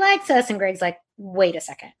 oh, Greg likes us. And Greg's like, wait a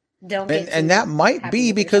second. And that might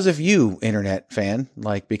be because of you, internet fan,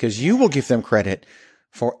 because you will give them credit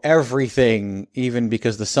for everything, even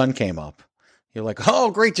because the sun came up. You're like,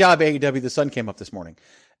 oh, great job, AEW. The sun came up this morning.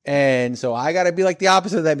 And so I got to be like the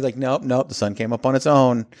opposite of that. Be like, nope, the sun came up on its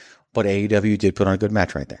own. But AEW did put on a good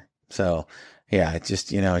match right there. So, yeah, it's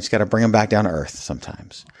just, it's got to bring them back down to earth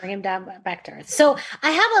sometimes. Bring them down back to earth. So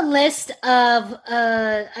I have a list of,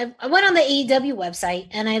 I went on the AEW website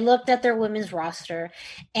and I looked at their women's roster,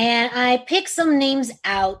 and I picked some names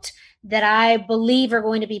out that I believe are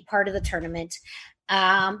going to be part of the tournament.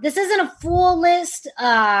 This isn't a full list.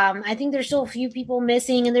 I think there's still a few people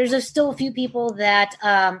missing, and there's still a few people that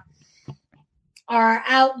are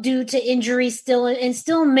out due to injury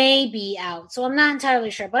still may be out. So I'm not entirely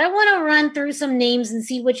sure, but I want to run through some names and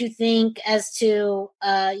see what you think as to,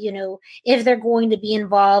 if they're going to be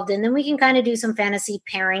involved. And then we can kind of do some fantasy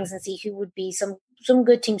pairings and see who would be some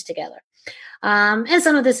good teams together. And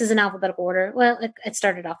some of this is in alphabetical order. Well, it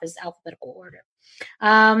started off as alphabetical order.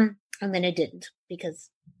 And then it didn't because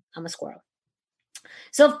I'm a squirrel.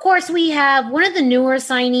 So, of course, we have one of the newer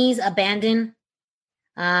signees, Abandon.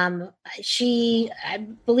 She, I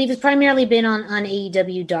believe, has primarily been on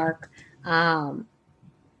AEW Dark,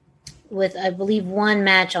 with, I believe, one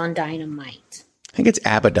match on Dynamite. I think it's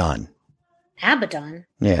Abaddon. Abaddon?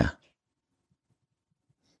 Yeah.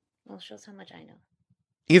 Well, shows how much I know.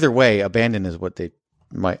 Either way, Abandon is what they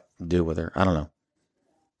might do with her. I don't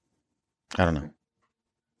know.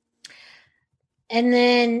 And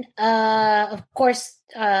then, of course,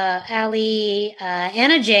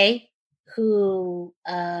 Anna Jay, who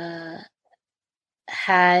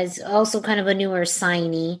has also kind of a newer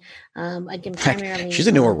signee. I can primarily. She's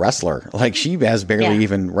a newer wrestler. She has barely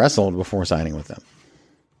even wrestled before signing with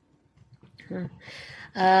them.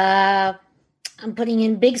 I'm putting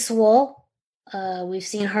in Big Swole. We've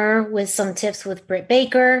seen her with some tips with Britt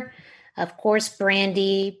Baker. Of course,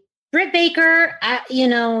 Brandy. Britt Baker,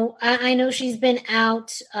 I know she's been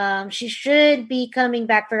out. She should be coming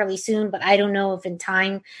back fairly soon, but I don't know if in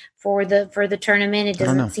time for the tournament. It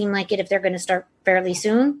doesn't seem like it if they're going to start fairly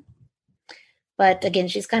soon. But again,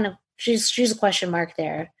 she's a question mark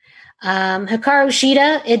there. Hikaru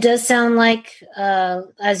Shida, it does sound like,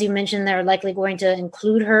 as you mentioned, they're likely going to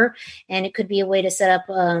include her, and it could be a way to set up,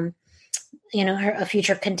 her a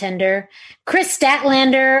future contender. Chris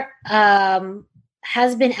Statlander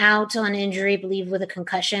has been out on injury, I believe, with a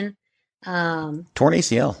concussion. Torn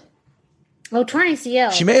ACL. Oh, torn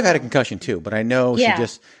ACL. She may have had a concussion too, but I know she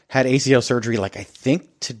just had ACL surgery, I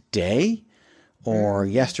think today or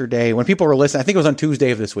yesterday. When people were listening, I think it was on Tuesday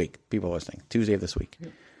of this week. People were listening. Tuesday of this week.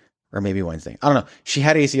 Or maybe Wednesday. I don't know. She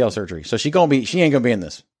had ACL surgery, so she ain't gonna be in this. She ain't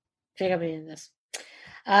gonna be in this.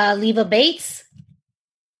 Leva Bates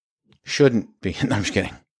shouldn't be. No, I'm just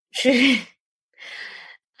kidding.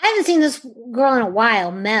 I haven't seen this girl in a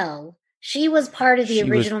while. Mel. She was part of the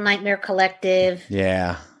original Nightmare Collective.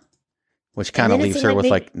 Yeah. Which kind of leaves her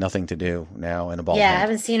with nothing to do now in a ball. Yeah, I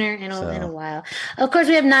haven't seen her in a while. Of course,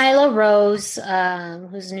 we have Nyla Rose,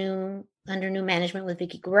 who's under new management with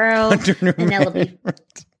Vicky Guerrero.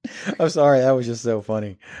 I'm sorry, that was just so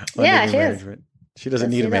funny. Yeah, she is. She doesn't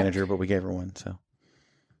need a manager, but we gave her one. So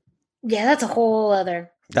yeah, that's a whole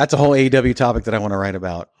AEW topic that I want to write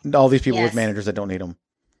about. All these people with managers that don't need them.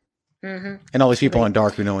 Mm-hmm. And all these people on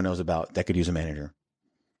Dark who no one knows about that could use a manager.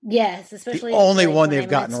 Yes, especially the only one they've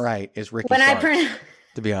gotten right is Ricky Starks.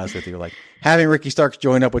 To be honest with you, having Ricky Starks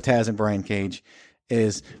join up with Taz and Brian Cage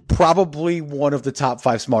is probably one of the top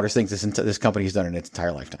 5 smartest things this company's done in its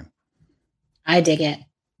entire lifetime. I dig it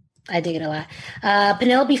a lot.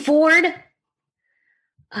 Penelope Ford.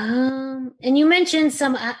 And you mentioned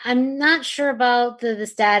some. I'm not sure about the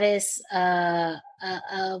status of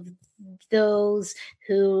those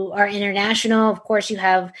who are international. Of course, you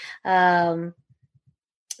have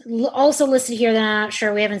also listed here that I'm not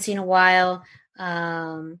sure. We haven't seen a while.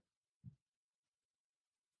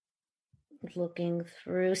 Looking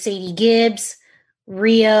through Sadie Gibbs,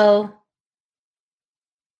 Rio,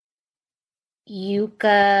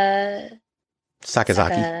 Yuka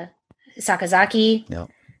Sakazaki. Yep.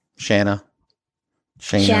 Shana,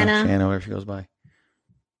 whatever she goes by.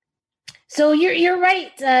 So you're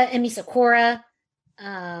right, Emi Sakura.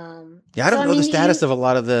 I don't know the status of a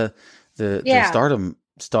lot of the Stardom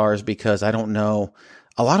stars because I don't know.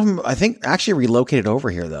 A lot of them, I think, actually relocated over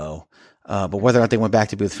here though. But whether or not they went back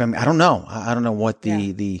to be with family, I don't know. I don't know what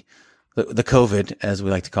the COVID, as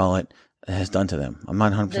we like to call it, has done to them. I'm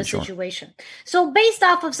not 100% sure. The situation. So based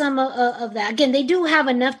off of some of that, again, they do have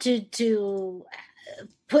enough to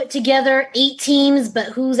put together 8 teams, but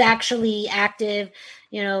who's actually active,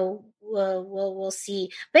 we'll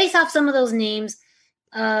see. Based off some of those names,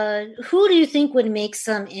 who do you think would make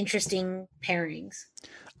some interesting pairings?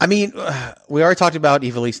 I mean, we already talked about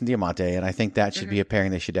Ivelisse and Diamante, and I think that should be a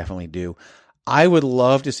pairing they should definitely do. I would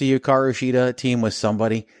love to see a Hikaru Shida team with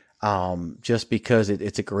somebody, just because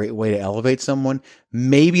it's a great way to elevate someone.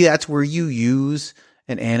 Maybe that's where you use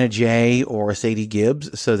an Anna Jay or a Sadie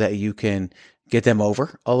Gibbs so that you can get them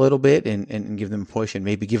over a little bit and give them a push and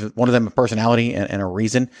maybe give one of them a personality and a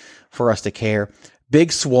reason for us to care.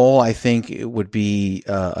 Big Swole, I think it would be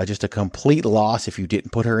just a complete loss if you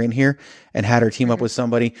didn't put her in here and had her team up with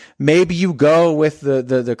somebody. Maybe you go with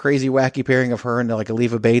the crazy wacky pairing of her and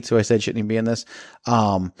Leva Bates, who I said shouldn't even be in this,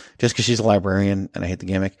 just because she's a librarian and I hate the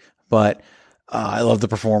gimmick. But I love the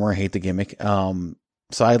performer, I hate the gimmick. So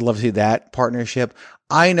I'd love to see that partnership.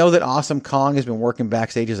 I know that Awesome Kong has been working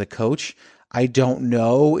backstage as a coach. I don't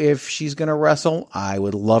know if she's going to wrestle. I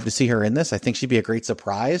would love to see her in this. I think she'd be a great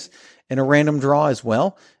surprise in a random draw as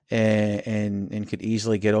well, and could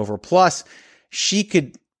easily get over. Plus, she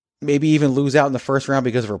could maybe even lose out in the first round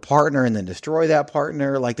because of her partner and then destroy that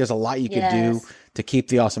partner. There's a lot you could do to keep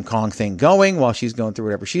the Awesome Kong thing going while she's going through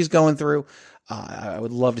whatever she's going through. I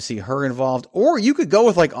would love to see her involved. Or you could go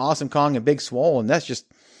with Awesome Kong and Big Swole, and that's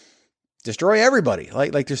just destroy everybody.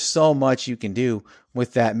 There's so much you can do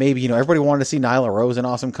with that. Maybe, everybody wanted to see Nyla Rose and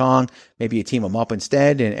Awesome Kong. Maybe you team them up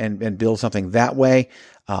instead and build something that way.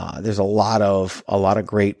 There's a lot of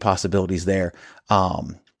great possibilities there.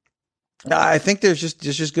 I think there's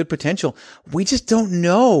just good potential. We just don't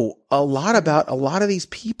know a lot about a lot of these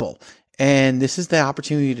people. And this is the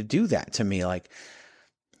opportunity to do that to me.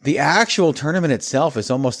 The actual tournament itself is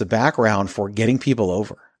almost the background for getting people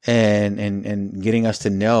over and getting us to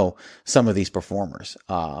know some of these performers.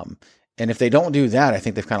 And if they don't do that, I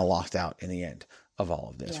think they've kind of lost out in the end of all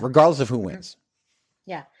of this, regardless of who wins.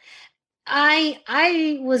 Yeah.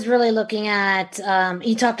 I was really looking at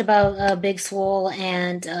you talked about Big Swole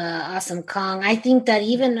and Awesome Kong. I think that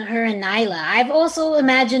even her and Nyla, I've also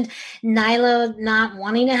imagined Nyla not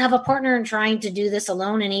wanting to have a partner and trying to do this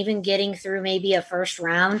alone and even getting through maybe a first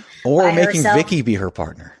round. Or making Vicky be her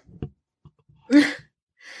partner.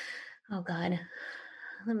 Oh God.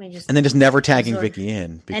 Let me just, and then just never tagging Vicky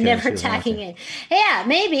in. And never tagging in. Yeah,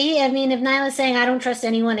 maybe. I mean, if Nyla's saying, I don't trust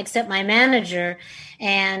anyone except my manager,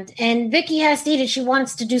 and Vicky has stated she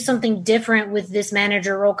wants to do something different with this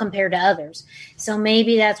manager role compared to others. So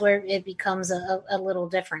maybe that's where it becomes a little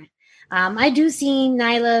different. I do see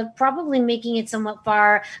Nyla probably making it somewhat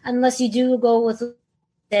far, unless you do go with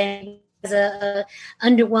as a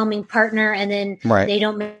underwhelming partner, and then they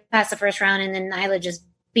don't pass the first round, and then Nyla just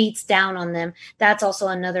beats down on them. That's also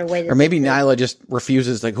another way. Or maybe Nyla just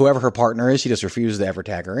refuses, like whoever her partner is, she just refuses to ever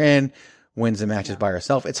tag her in, wins the matches by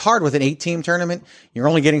herself. It's hard with an 8-team tournament. You're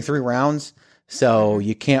only getting 3 rounds. So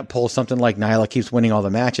you can't pull something like Nyla keeps winning all the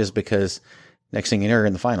matches, because next thing you know, you're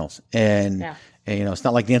in the finals. And you know, it's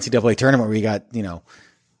not like the NCAA tournament where you got,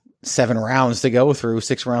 7 rounds to go through,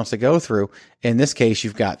 6 rounds to go through. In this case,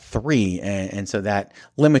 you've got 3. And so that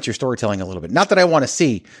limits your storytelling a little bit. Not that I want to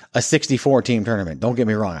see a 64-team tournament. Don't get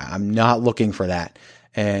me wrong. I'm not looking for that.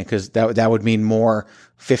 And because that would mean more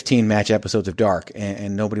 15-match episodes of Dark,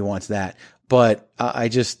 and nobody wants that. But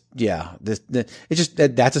that's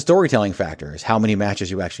a storytelling factor, is how many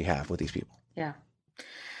matches you actually have with these people. Yeah.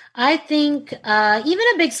 I think even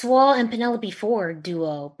a Big Swole and Penelope Ford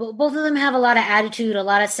duo, both of them have a lot of attitude, a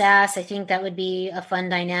lot of sass. I think that would be a fun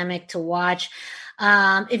dynamic to watch.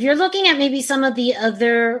 If you're looking at maybe some of the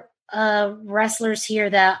other wrestlers here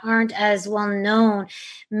that aren't as well known,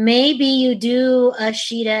 maybe you do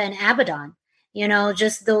Shida and Abaddon.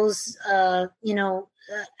 Just those,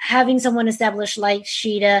 having someone established like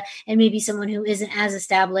Shida and maybe someone who isn't as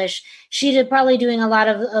established. Shida probably doing a lot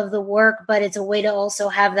of the work, but it's a way to also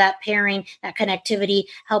have that pairing, that connectivity,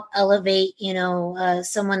 help elevate,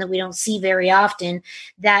 someone that we don't see very often.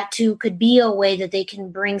 That too could be a way that they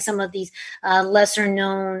can bring some of these lesser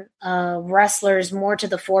known wrestlers more to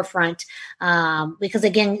the forefront. Because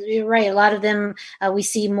again, you're right. A lot of them we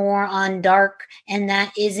see more on Dark, and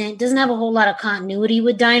that doesn't have a whole lot of continuity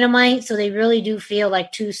with Dynamite. So they really do feel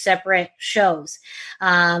like 2 separate shows.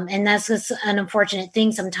 And that's just an unfortunate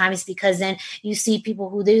thing sometimes, because then you see people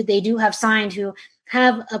who they do have signed who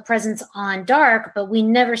have a presence on Dark, but we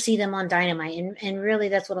never see them on Dynamite. And really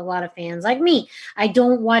that's what a lot of fans like me, I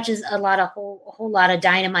don't watch a whole lot of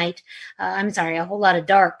Dynamite. A whole lot of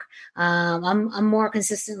Dark. I'm more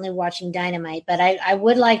consistently watching Dynamite, but I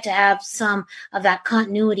would like to have some of that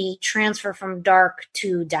continuity transfer from Dark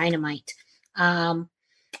to Dynamite.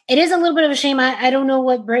 It is a little bit of a shame. I don't know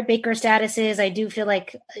what Britt Baker's status is. I do feel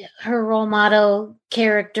like her role model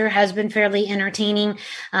character has been fairly entertaining.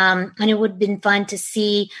 And it would have been fun to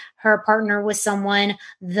see her partner with someone,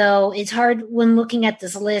 though it's hard when looking at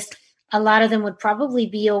this list. A lot of them would probably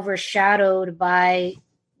be overshadowed by,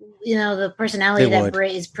 the personality that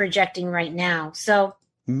Britt is projecting right now. So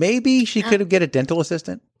maybe she could get a dental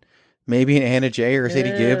assistant. Maybe Anna Jay or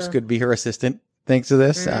Sadie Gibbs could be her assistant thanks to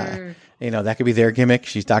this. That could be their gimmick.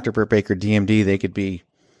 She's Dr. Britt Baker, DMD. They could be,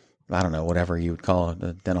 I don't know, whatever you would call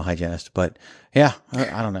a dental hygienist. But yeah,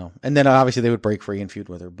 I don't know. And then obviously they would break free and feud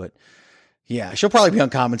with her. But yeah, she'll probably be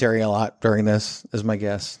on commentary a lot during this, is my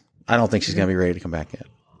guess. I don't think she's going to be ready to come back yet.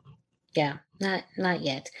 Yeah, not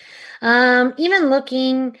yet. Even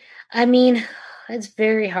looking, it's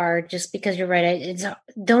very hard, just because you're right. I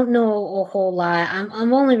don't know a whole lot.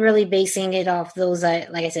 I'm only really basing it off those.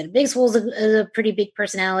 Like I said, Big Swole's a pretty big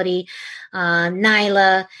personality.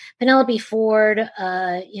 Nyla, Penelope Ford.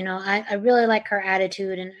 I really like her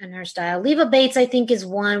attitude and her style. Leva Bates, I think, is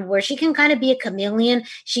one where she can kind of be a chameleon.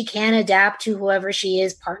 She can adapt to whoever she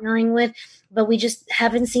is partnering with, but we just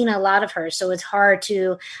haven't seen a lot of her. So it's hard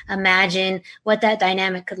to imagine what that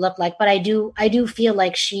dynamic could look like. But I do feel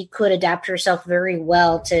like she could adapt herself very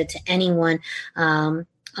well to anyone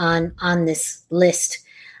on this list.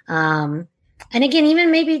 And again,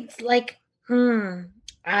 even maybe like,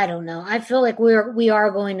 I don't know. I feel like we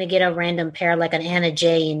are going to get a random pair like an Anna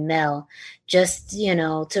Jay and Mel, just,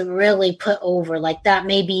 to really put over, like that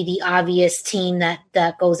may be the obvious team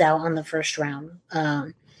that goes out on the first round.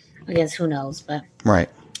 I guess who knows, but right.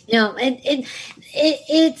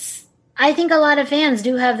 It's, I think a lot of fans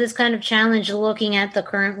do have this kind of challenge looking at the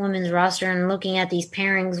current women's roster and looking at these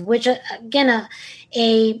pairings, which again,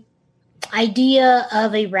 a idea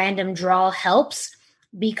of a random draw helps,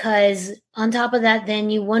 because on top of that,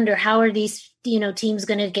 then you wonder, how are these team's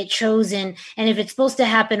going to get chosen. And if it's supposed to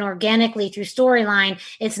happen organically through storyline,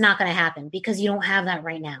 it's not going to happen because you don't have that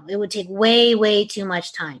right now. It would take way, way too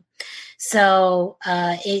much time. So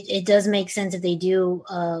it does make sense if they do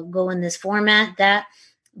go in this format that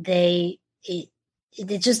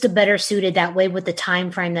it's just a better suited that way with the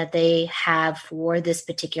time frame that they have for this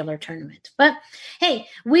particular tournament. But hey,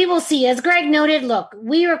 we will see. As Greg noted, look,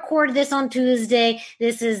 we record this on Tuesday.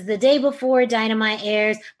 This is the day before Dynamite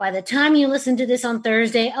airs. By the time you listen to this on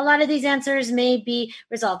Thursday, a lot of these answers may be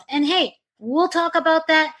resolved. And hey, we'll talk about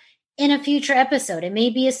that in a future episode. It may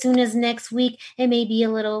be as soon as next week. It may be a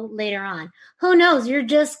little later on. Who knows? You're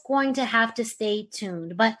just going to have to stay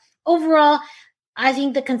tuned. But overall, I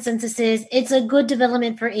think the consensus is it's a good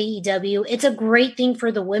development for AEW. It's a great thing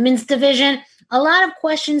for the women's division. A lot of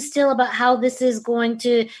questions still about how this is going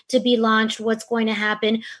to be launched, what's going to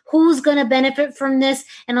happen, who's going to benefit from this,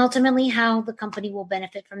 and ultimately how the company will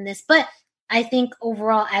benefit from this. But I think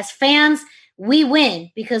overall, as fans, we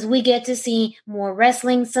win because we get to see more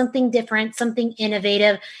wrestling, something different, something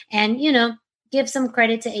innovative, and, give some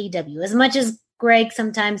credit to AEW. As much as Greg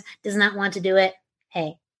sometimes does not want to do it,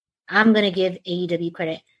 hey, I'm going to give AEW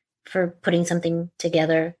credit for putting something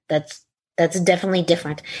together that's definitely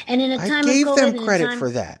different. And in a time I gave of them credit for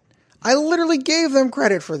that. I literally gave them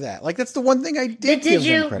credit for that. Like, that's the one thing I did give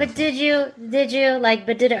them credit for.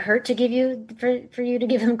 But did it hurt to give you, for you to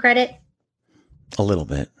give him credit? A little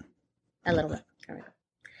bit. A little bit. All right.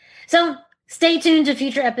 So stay tuned to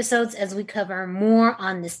future episodes as we cover more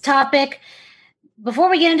on this topic. Before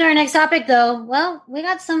we get into our next topic, though, well, we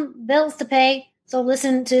got some bills to pay. So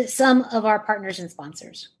listen to some of our partners and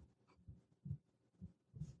sponsors.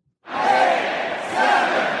 8, 7,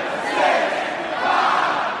 6,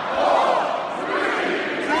 5, 4,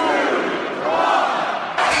 3, 2,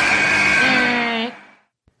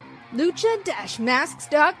 1.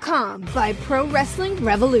 Lucha-Masks.com by Pro Wrestling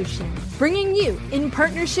Revolution, bringing you, in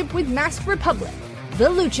partnership with Masked Republic, the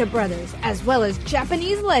Lucha Brothers, as well as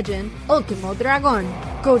Japanese legend Ultimo Dragon.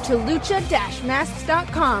 Go to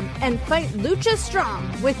lucha-masks.com and fight Lucha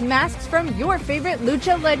Strong with masks from your favorite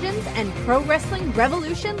Lucha legends and Pro Wrestling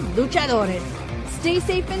Revolution luchadores. Stay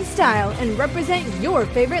safe in style and represent your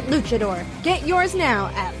favorite luchador. Get yours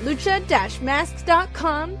now at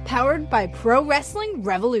lucha-masks.com, powered by Pro Wrestling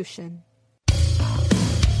Revolution.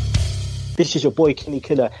 This is your boy Kenny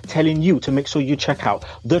Killer telling you to make sure you check out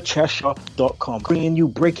thechairshot.com, bringing you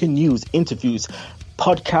breaking news, interviews,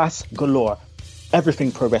 podcasts galore,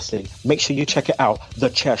 everything pro wrestling. Make sure you check it out,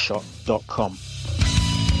 thechairshot.com.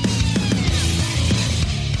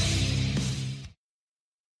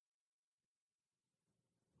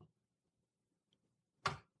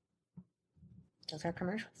 Those are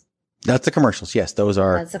commercials. That's the commercials. Yes, those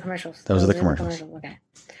are. That's the commercials. Those are the commercials. Okay.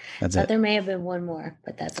 That's but it. There may have been one more,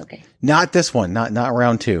 but that's okay. Not this one. Not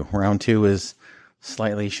round 2. Round 2 is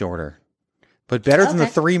slightly shorter, but better than the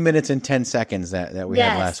 3 minutes and 10 seconds that we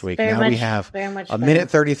had last week. Now we have a minute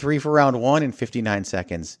 33 for round 1 and 59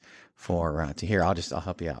 seconds for round 2. Here, I'll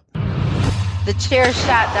help you out.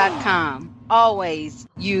 TheChairShot.com. Always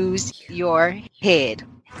use your head.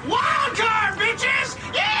 Wild card,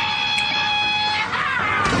 bitches! Yeah!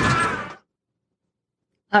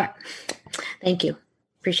 All right. Thank you.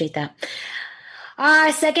 Appreciate that.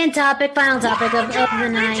 Our second topic, final topic of the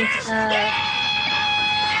night.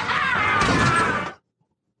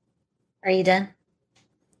 Are you done?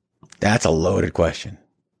 That's a loaded question.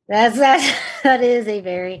 That is a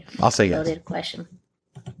very I'll say yes. Loaded question.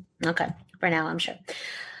 Okay, for now, I'm sure.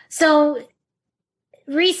 So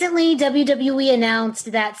recently, WWE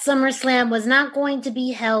announced that SummerSlam was not going to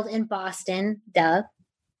be held in Boston. Duh.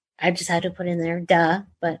 I just had to put in there, duh,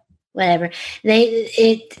 but whatever.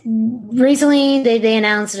 They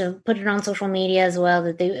announced, put it on social media as well,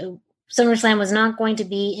 that SummerSlam was not going to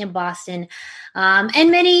be in Boston.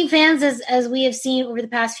 And many fans, as we have seen over the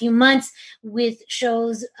past few months, with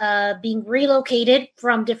shows being relocated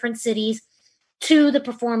from different cities to the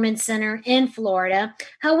Performance Center in Florida.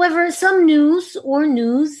 However, some news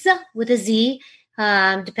with a Z,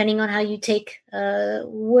 depending on how you take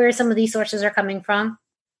where some of these sources are coming from,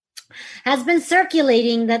 has been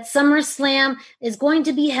circulating that SummerSlam is going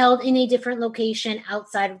to be held in a different location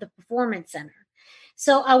outside of the Performance Center.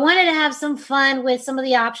 So I wanted to have some fun with some of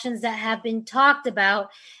the options that have been talked about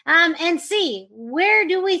and see, where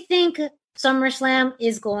do we think SummerSlam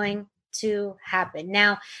is going to happen?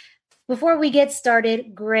 Now, before we get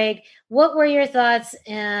started, Greg, what were your thoughts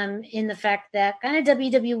in the fact that kind of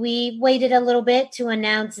WWE waited a little bit to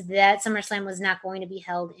announce that SummerSlam was not going to be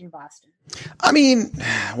held in Boston? I mean,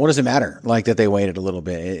 what does it matter? Like that they waited a little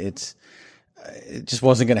bit. It just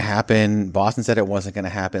wasn't going to happen. Boston said it wasn't going to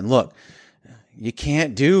happen. Look, You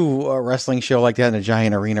can't do a wrestling show like that in a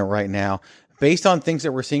giant arena right now. Based on things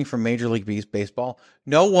that we're seeing from Major League Baseball,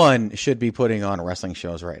 no one should be putting on wrestling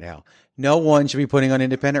shows right now. No one should be putting on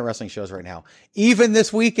independent wrestling shows right now. Even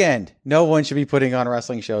this weekend, no one should be putting on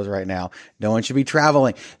wrestling shows right now. No one should be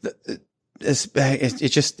traveling. It's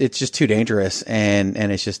just too dangerous, and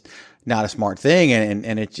it's just not a smart thing.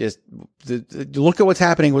 And it just, look at what's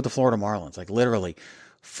happening with the Florida Marlins. Like literally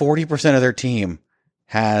 40% of their team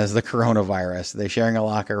has the coronavirus. They're sharing a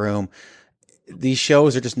locker room. These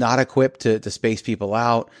shows are just not equipped to space people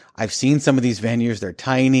out. I've seen some of these venues. They're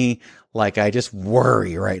tiny. Like, I just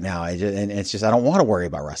worry right now. And it's just, I don't want to worry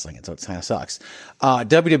about wrestling. And so it kind of sucks.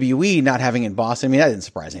 WWE not having it in Boston. I mean, that didn't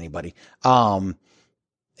surprise anybody.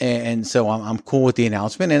 And so I'm cool with the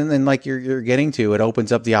announcement. And then like you're getting to, it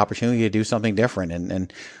opens up the opportunity to do something different,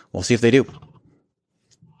 and we'll see if they do.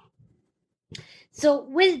 So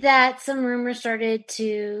with that, some rumors started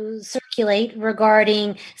to circulate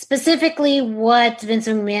regarding specifically what Vince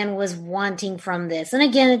McMahon was wanting from this. And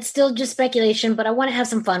again, it's still just speculation, but I want to have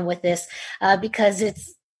some fun with this because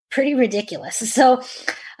it's pretty ridiculous. So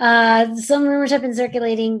some rumors have been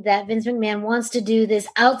circulating that Vince McMahon wants to do this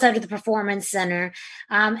outside of the Performance Center.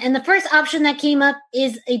 And the first option that came up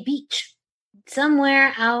is a beach.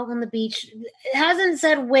 Somewhere out on the beach. It hasn't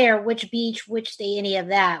said where, which beach, which day, any of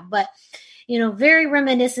that. But very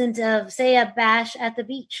reminiscent of, say, a bash at the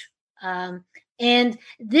beach. And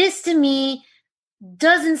this, to me,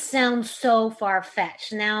 doesn't sound so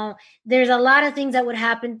far-fetched. Now, there's a lot of things that would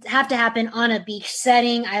have to happen on a beach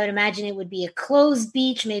setting. I would imagine it would be a closed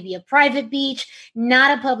beach, maybe a private beach,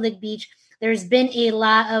 not a public beach. There's been a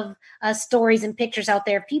lot of stories and pictures out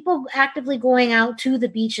there, people actively going out to the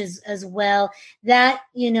beaches as well. That,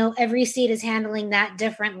 every state is handling that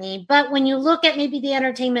differently. But when you look at maybe the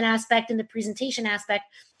entertainment aspect and the presentation aspect,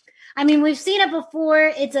 I mean, we've seen it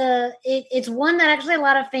before. It's one that actually a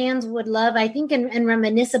lot of fans would love, I think, and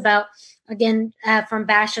reminisce about, again, from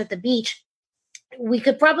Bash at the Beach. We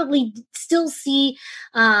could probably still see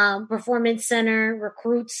Performance Center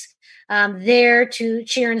recruits there to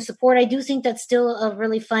cheer and support. I do think that's still a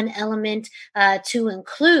really fun element to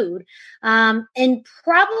include. And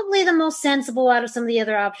probably the most sensible out of some of the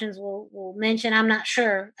other options we'll mention. I'm not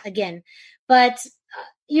sure, again. But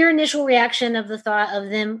your initial reaction of the thought of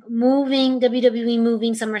them WWE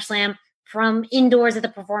moving SummerSlam from indoors at the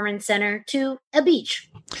Performance Center to a beach.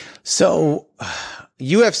 So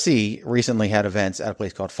UFC recently had events at a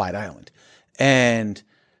place called Fight Island. And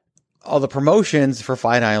all the promotions for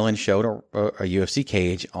Fight Island showed a UFC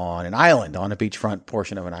cage on an island, on a beachfront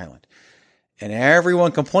portion of an island. And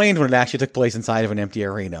everyone complained when it actually took place inside of an empty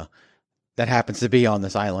arena that happens to be on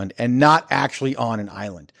this island and not actually on an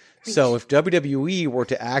island. So if WWE were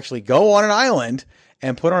to actually go on an island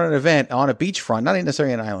and put on an event on a beachfront, not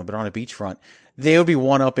necessarily an island, but on a beachfront, they would be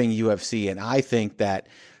one-upping UFC. And I think that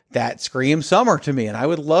screams summer to me. And I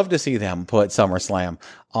would love to see them put SummerSlam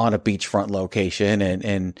on a beachfront location.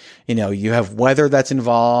 And you have weather that's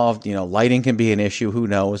involved, lighting can be an issue, who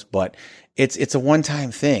knows, but it's a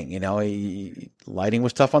one-time thing. Lighting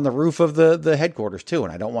was tough on the roof of the headquarters too.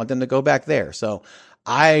 And I don't want them to go back there. So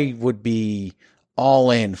I would be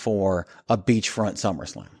all in for a beachfront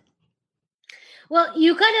SummerSlam. Well,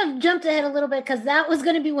 you kind of jumped ahead a little bit because that was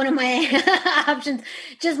going to be one of my options.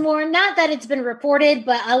 Just more, not that it's been reported,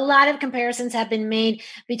 but a lot of comparisons have been made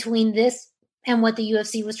between this and what the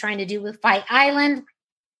UFC was trying to do with Fight Island.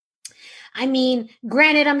 I mean,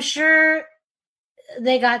 granted, I'm sure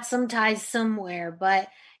they got some ties somewhere, but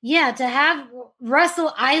yeah, to have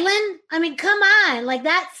Wrestle Island, I mean, come on, like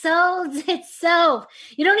that sells itself.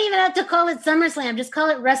 You don't even have to call it SummerSlam, just call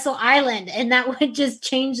it Wrestle Island, and that would just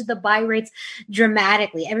change the buy rates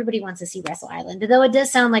dramatically. Everybody wants to see Wrestle Island, though it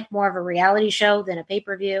does sound like more of a reality show than a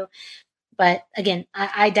pay-per-view. But again,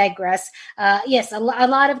 I digress. Yes, a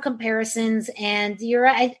lot of comparisons, and you're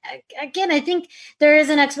right. I think there is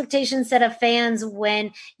an expectation set of fans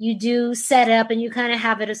when you do set up and you kind of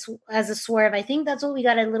have it as a swerve. I think that's what we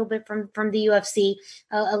got a little bit from the UFC,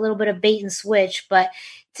 a little bit of bait and switch. But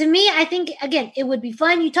to me, I think, again, it would be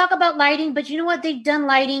fun. You talk about lighting, but you know what? They've done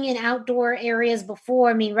lighting in outdoor areas before.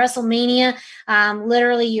 I mean, WrestleMania,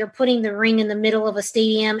 literally you're putting the ring in the middle of a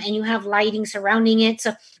stadium and you have lighting surrounding it.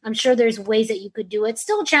 So I'm sure there's ways that you could do it.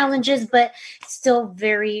 Still challenges, but still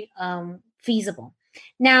very feasible.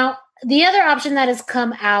 Now, the other option that has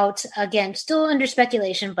come out, again, still under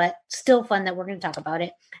speculation, but still fun that we're going to talk about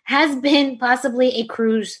it, has been possibly a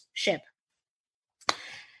cruise ship.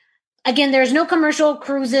 Again, there's no commercial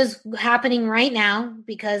cruises happening right now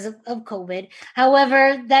because of COVID.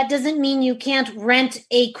 However, that doesn't mean you can't rent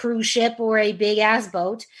a cruise ship or a big ass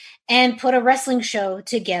boat and put a wrestling show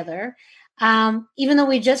together. Even though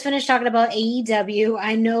we just finished talking about AEW,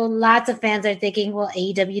 I know lots of fans are thinking, well,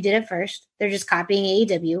 AEW did it first. They're just copying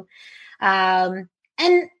AEW. And,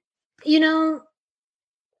 you know,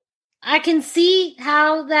 I can see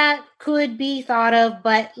how that could be thought of,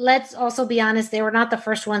 but let's also be honest, they were not the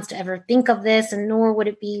first ones to ever think of this, and nor would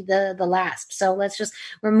it be the last. So let's just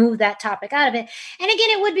remove that topic out of it. And again,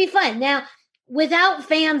 it would be fun. Now, without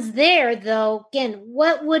fans there, though, again,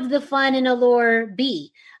 what would the fun and allure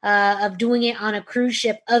be of doing it on a cruise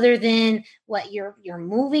ship other than what you're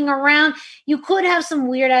moving around? You could have some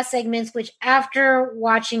weird ass segments, which after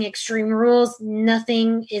watching Extreme Rules,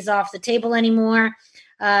 nothing is off the table anymore.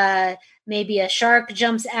 Maybe a shark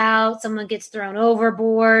jumps out, someone gets thrown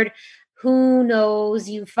overboard. Who knows?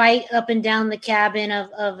 You fight up and down the cabin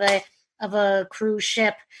of a cruise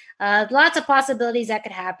ship. Lots of possibilities that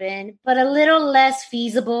could happen, but a little less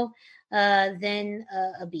feasible than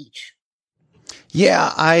a beach.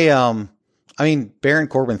 Yeah, I mean, Baron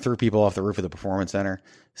Corbin threw people off the roof of the Performance Center.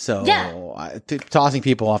 So tossing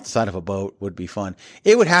people off the side of a boat would be fun.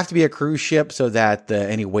 It would have to be a cruise ship so that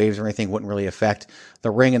any waves or anything wouldn't really affect the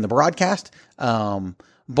ring and the broadcast.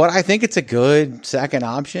 But I think it's a good second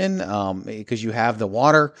option because you have the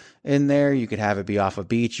water in there. You could have it be off a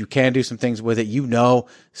beach. You can do some things with it. You know,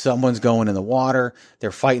 someone's going in the water.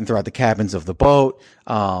 They're fighting throughout the cabins of the boat.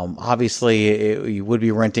 Obviously, you would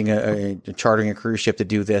be renting chartering a cruise ship to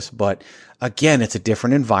do this. But again, it's a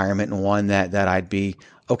different environment and one that I'd be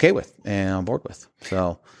okay with and on board with.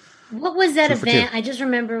 So what was that event? I just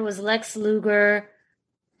remember it was Lex Luger.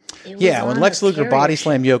 When Lex Luger body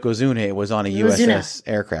slammed Yokozuna, it was on a USS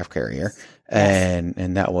aircraft carrier. Yes.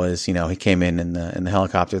 And that was, you know, he came in the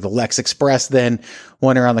helicopter. The Lex Express then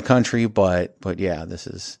went around the country, but yeah, this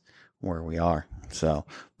is where we are. So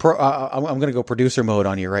I'm going to go producer mode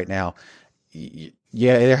on you right now. You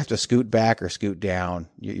either have to scoot back or scoot down.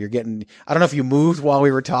 You're getting, I don't know if you moved while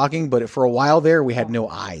we were talking, but for a while there, we had no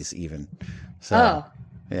eyes even. So,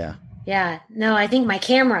 yeah. Yeah. No, I think my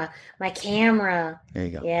camera. There you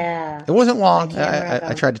go. Yeah. It wasn't long.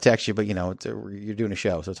 I tried to text you, but you know, you're doing a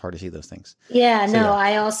show, so it's hard to see those things. Yeah. So, no,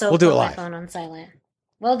 I also we'll do put it my live. Phone on silent.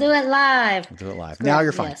 We'll do it live. Now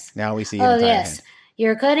you're fine. Yes. Now we see you. Oh, yes. Head.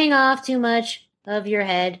 You're cutting off too much of your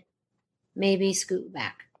head. Maybe scoot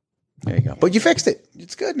back. There you go. But you fixed it.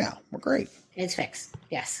 It's good now. We're great. It's fixed.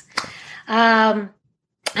 Yes. And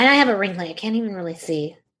I have a ring light. I can't even really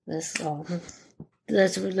see this. Oh,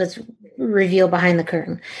 let's reveal behind the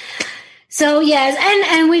curtain. So yes,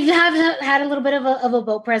 and we've had a little bit of a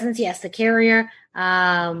boat presence. Yes, the carrier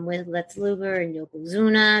with Lex Luger and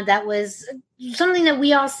Yokozuna. That was something that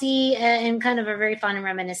we all see and kind of are very fond and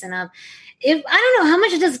reminiscent of. If I don't know how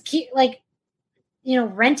much does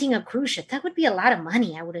renting a cruise ship, that would be a lot of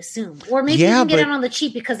money, I would assume. Or maybe you can get it on the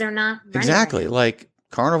cheap because they're not exactly like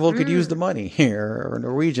Carnival could use the money here, or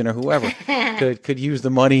Norwegian or whoever could use the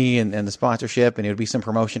money and the sponsorship, and it would be some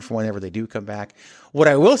promotion for whenever they do come back. What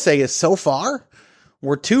I will say is, so far,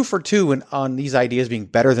 we're 2 for 2 on these ideas being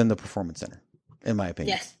better than the Performance Center, in my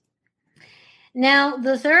opinion. Yes. Now,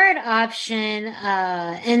 the third option,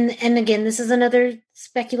 and again, this is another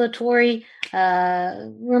speculatory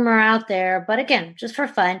rumor out there, but again, just for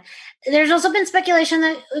fun, there's also been speculation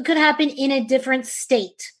that it could happen in a different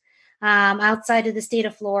state. Outside of the state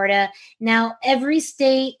of Florida. Now, every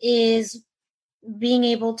state is being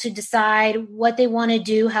able to decide what they want to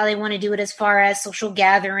do, how they want to do it as far as social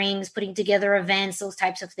gatherings, putting together events, those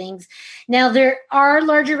types of things. Now, there are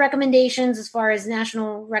larger recommendations as far as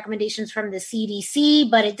national recommendations from the CDC,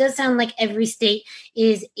 but it does sound like every state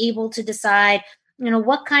is able to decide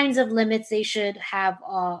what kinds of limits they should have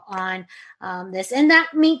on this. And that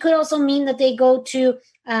could also mean that they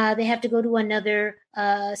have to go to another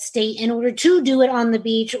state in order to do it on the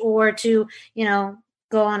beach or to,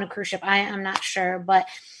 go on a cruise ship. I'm not sure, but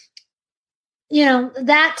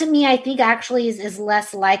that to me, I think actually is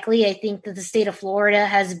less likely. I think that the state of Florida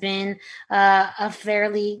has been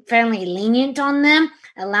fairly lenient on them,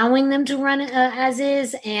 allowing them to run as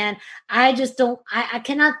is. And I just I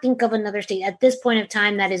cannot think of another state at this point of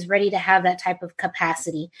time that is ready to have that type of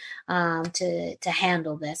capacity to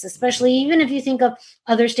handle this, especially even if you think of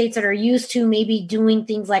other states that are used to maybe doing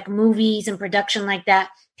things like movies and production like that,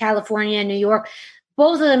 California and New York.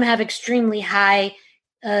 Both of them have extremely high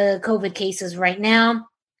COVID cases right now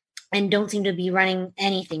and don't seem to be running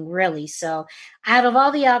anything really. So out of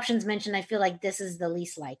all the options mentioned, I feel like this is the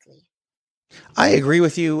least likely. I agree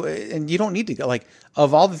with you. And you don't need to go,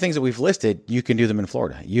 of all the things that we've listed, you can do them in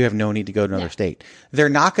Florida. You have no need to go to another state. They're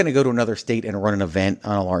not going to go to another state and run an event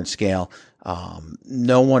on a large scale.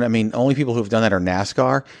 Only people who've done that are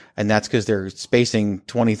NASCAR, and that's because they're spacing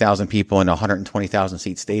 20,000 people in a 120,000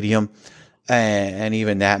 seat stadium. And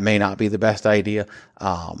even that may not be the best idea.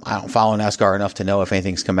 I don't follow NASCAR enough to know if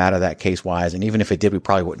anything's come out of that case wise. And even if it did, we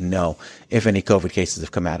probably wouldn't know if any COVID cases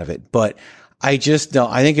have come out of it. But I just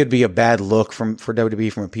don't, I think it'd be a bad look for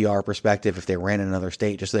WWE from a PR perspective if they ran in another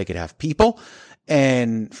state just so they could have people.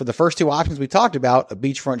 And for the first two options we talked about, a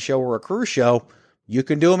beachfront show or a cruise show, you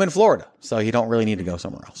can do them in Florida. So you don't really need to go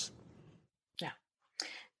somewhere else.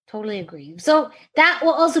 Totally agree. So that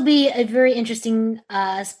will also be a very interesting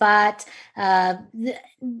spot,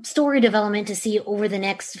 story development to see over the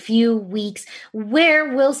next few weeks.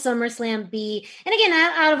 Where will SummerSlam be? And again,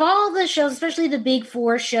 out of all the shows, especially the big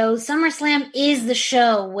four shows, SummerSlam is the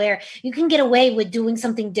show where you can get away with doing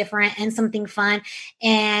something different and something fun.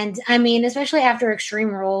 And I mean, especially after Extreme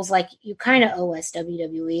Rules, like you kind of owe us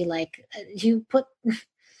WWE. Like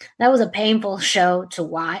that was a painful show to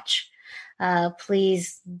watch.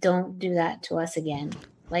 Please don't do that to us again.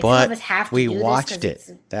 Like, but some of us have to we do watched this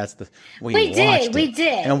it. That's the we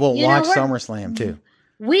did, and we'll watch SummerSlam too.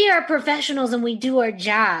 We are professionals and we do our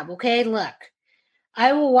job. Okay, look,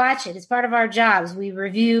 I will watch it. It's part of our jobs. We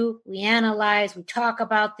review, we analyze, we talk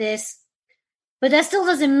about this, but that still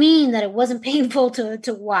doesn't mean that it wasn't painful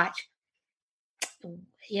to watch.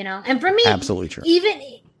 You know, and for me, absolutely true.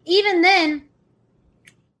 Even then.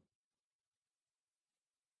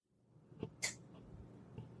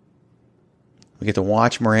 We get to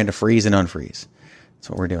watch Miranda freeze and unfreeze. That's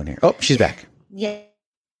what we're doing here. Oh, she's back. Yeah.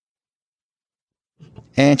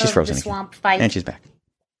 And she's frozen. The swamp fight. And she's back.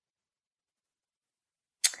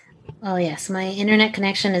 Oh, yes. My internet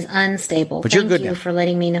connection is unstable. But you're good now. Thank you for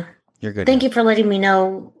letting me know. You're good. Thank you for letting me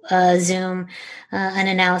know, Zoom, an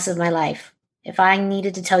analysis of my life. If I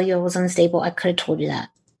needed to tell you it was unstable, I could have told you that.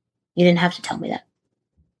 You didn't have to tell me that.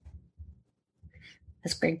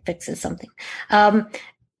 As Greg fixes something.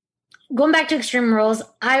 Going back to Extreme Rules,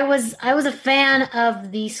 I was a fan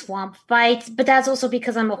of the swamp fight, but that's also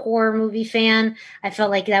because I'm a horror movie fan. I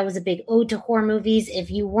felt like that was a big ode to horror movies.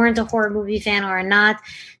 If you weren't a horror movie fan or not,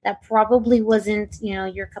 that probably wasn't,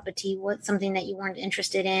 your cup of tea, something that you weren't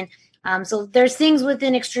interested in. So there's things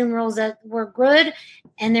within Extreme Rules that were good,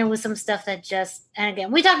 and there was some stuff that and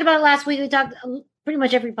again, we talked about it last week. We talked pretty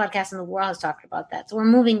much every podcast in the world has talked about that. So we're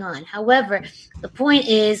moving on. However, the point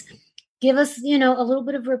is, give us, a little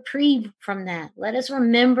bit of reprieve from that. Let us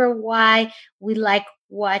remember why we like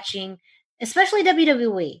watching, especially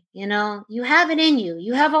WWE. You have it in you.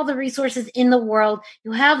 You have all the resources in the world.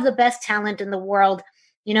 You have the best talent in the world.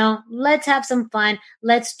 Let's have some fun.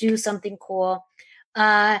 Let's do something cool.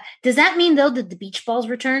 Does that mean, though, that the beach balls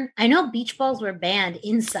return? I know beach balls were banned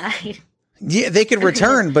inside. Yeah, they could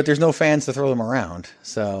return, but there's no fans to throw them around.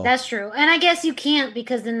 So that's true. And I guess you can't,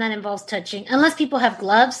 because then that involves touching. Unless people have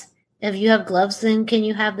gloves. If you have gloves, then can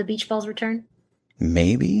you have the beach balls return?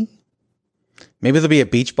 Maybe there'll be a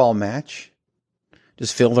beach ball match.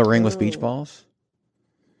 Just fill the ring with beach balls.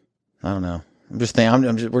 I don't know. I'm just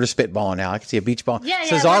thinking. We're just spitballing now. I can see a beach ball.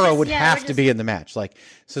 Cesaro would have to be in the match. Like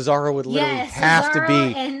Cesaro would literally have to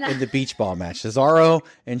be in the beach ball match. Cesaro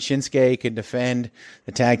and Shinsuke can defend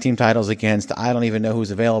the tag team titles against. I don't even know who's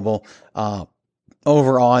available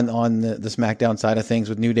over on the SmackDown side of things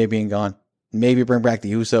with New Day being gone. Maybe bring back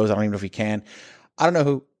the Usos. I don't even know if he can. I don't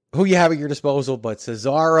know who you have at your disposal, but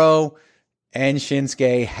Cesaro and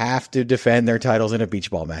Shinsuke have to defend their titles in a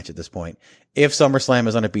beach ball match at this point. If SummerSlam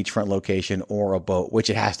is on a beachfront location or a boat, which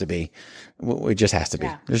it has to be, it just has to be.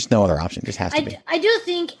 Yeah. There's no other option. It just has to be. I do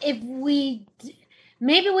think if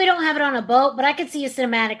maybe we don't have it on a boat, but I could see a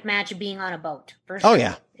cinematic match being on a boat for sure. Oh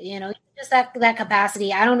yeah. Just that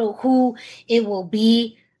capacity. I don't know who it will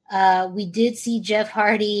be. We did see Jeff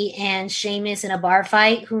Hardy and Sheamus in a bar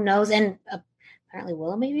fight. Who knows? And apparently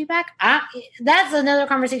Willow may be back. That's another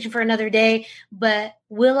conversation for another day. But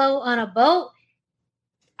Willow on a boat,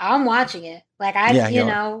 I'm watching it. Like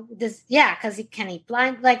because can he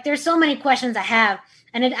blind? Like, there's so many questions I have,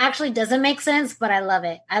 and it actually doesn't make sense, but I love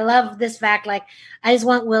it. I love this fact. Like, I just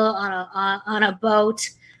want Willow on a boat,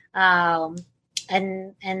 and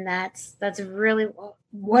that's really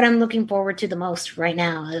what I'm looking forward to the most right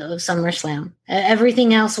now of SummerSlam.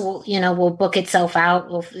 Everything else will book itself out.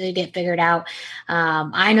 Will get figured out.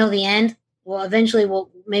 I know the end. Well, eventually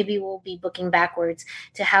we'll be booking backwards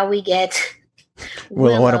to how we get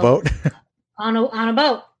Willow on a boat. on a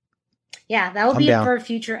boat. Yeah, that will be it for a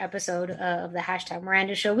future episode of the hashtag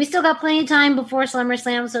Miranda Show. We still got plenty of time before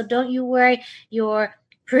SummerSlam, so don't you worry your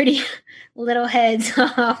pretty little heads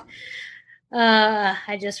off.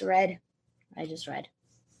 I just read.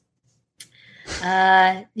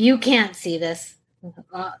 You can't see this,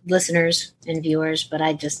 listeners and viewers, but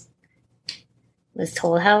I just was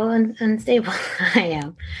told how unstable I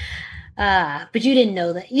am. But you didn't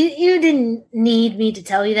know that. You didn't need me to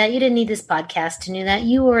tell you that. You didn't need this podcast to know that.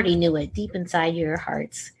 You already knew it deep inside your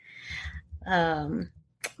hearts.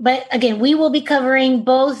 But again, we will be covering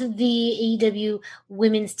both the AEW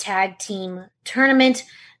Women's Tag Team Tournament,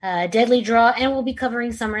 Deadly Draw, and we'll be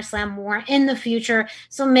covering SummerSlam more in the future.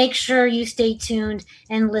 So make sure you stay tuned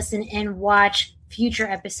and listen and watch future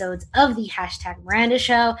episodes of the #Miranda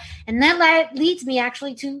Show. And that leads me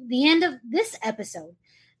actually to the end of this episode.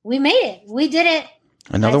 We made it. We did it.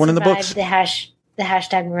 Another one in the books. The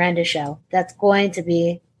 #Miranda Show. That's going to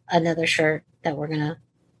be another shirt that we're going to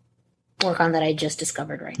work on that I just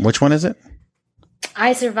discovered right now. Which one is it?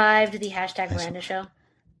 I survived the #Miranda Show.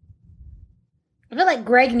 I feel like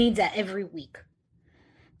Greg needs that every week.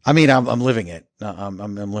 I mean, I'm living it.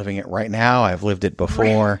 I'm living it right now. I've lived it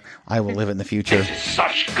before. I will live it in the future. This is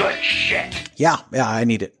such good shit. Yeah, I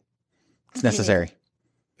need it. It's necessary.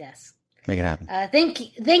 Yes. Make it happen.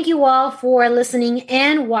 Thank you all for listening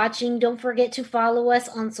and watching. Don't forget to follow us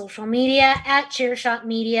on social media at Chairshot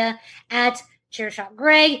Media, at Chairshot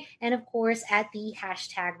Greg, and of course at the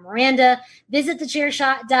 #Miranda. Visit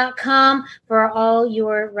thechairshot.com for all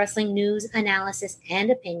your wrestling news, analysis, and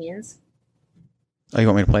opinions. Oh, you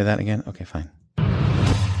want me to play that again? Okay, fine.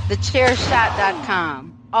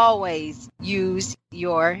 Thechairshot.com. Always use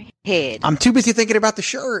your head. I'm too busy thinking about the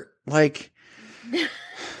shirt. Like,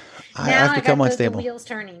 I've become unstable. The wheels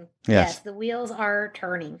turning. Yes, the wheels are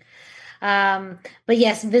turning. But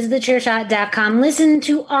yes, visit thechairshot.com. Listen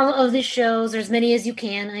to all of the shows, or as many as you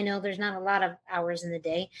can. I know there's not a lot of hours in the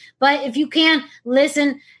day, but if you can,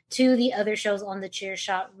 listen to the other shows on the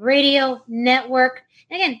Chairshot Radio Network.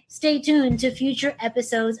 And again, stay tuned to future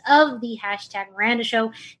episodes of the #Miranda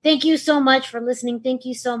Show. Thank you so much for listening. Thank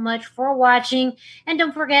you so much for watching. And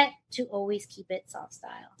don't forget to always keep it soft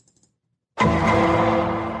style.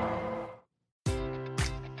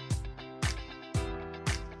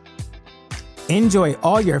 Enjoy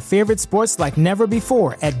all your favorite sports like never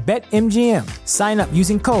before at BetMGM. Sign up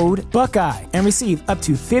using code Buckeye and receive up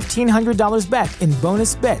to $1,500 back in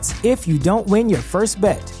bonus bets if you don't win your first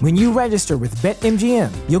bet. When you register with BetMGM,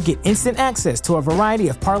 you'll get instant access to a variety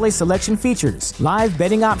of parlay selection features, live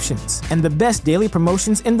betting options, and the best daily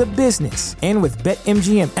promotions in the business. And with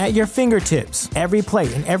BetMGM at your fingertips, every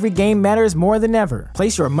play and every game matters more than ever.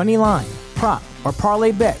 Place your money line, prop, or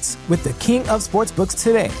parlay bets with the king of sportsbooks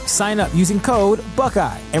today. Sign up using code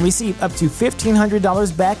Buckeye and receive up to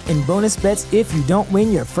 $1,500 back in bonus bets if you don't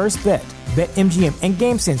win your first bet. BetMGM and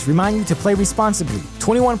GameSense remind you to play responsibly.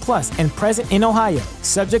 21 plus and present in Ohio,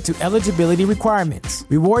 subject to eligibility requirements.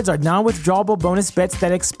 Rewards are non-withdrawable bonus bets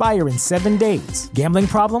that expire in 7 days. Gambling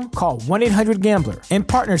problem? Call 1-800-GAMBLER. In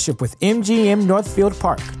partnership with MGM Northfield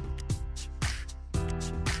Park.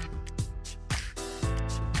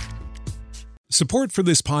 Support for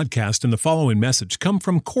this podcast and the following message come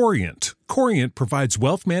from Corient. Corient provides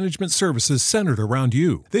wealth management services centered around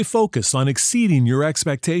you. They focus on exceeding your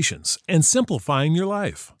expectations and simplifying your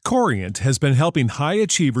life. Corient has been helping high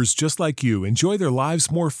achievers just like you enjoy their lives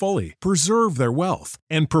more fully, preserve their wealth,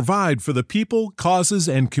 and provide for the people, causes,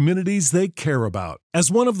 and communities they care about. As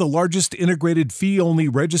one of the largest integrated fee-only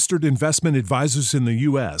registered investment advisors in the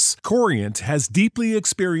U.S., Corient has deeply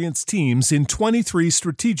experienced teams in 23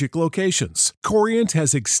 strategic locations. Corient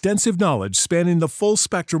has extensive knowledge spanning the full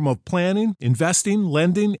spectrum of planning, investing,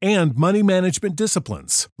 lending, and money management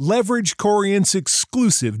disciplines. Leverage Corient's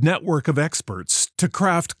exclusive network of experts to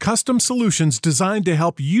craft custom solutions designed to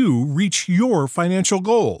help you reach your financial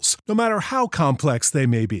goals, no matter how complex they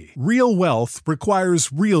may be. Real wealth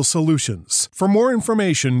requires real solutions. For more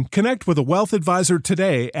information, connect with a wealth advisor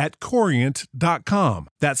today at Corient.com.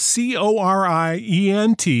 That's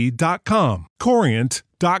Corient.com.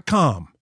 Corient.com.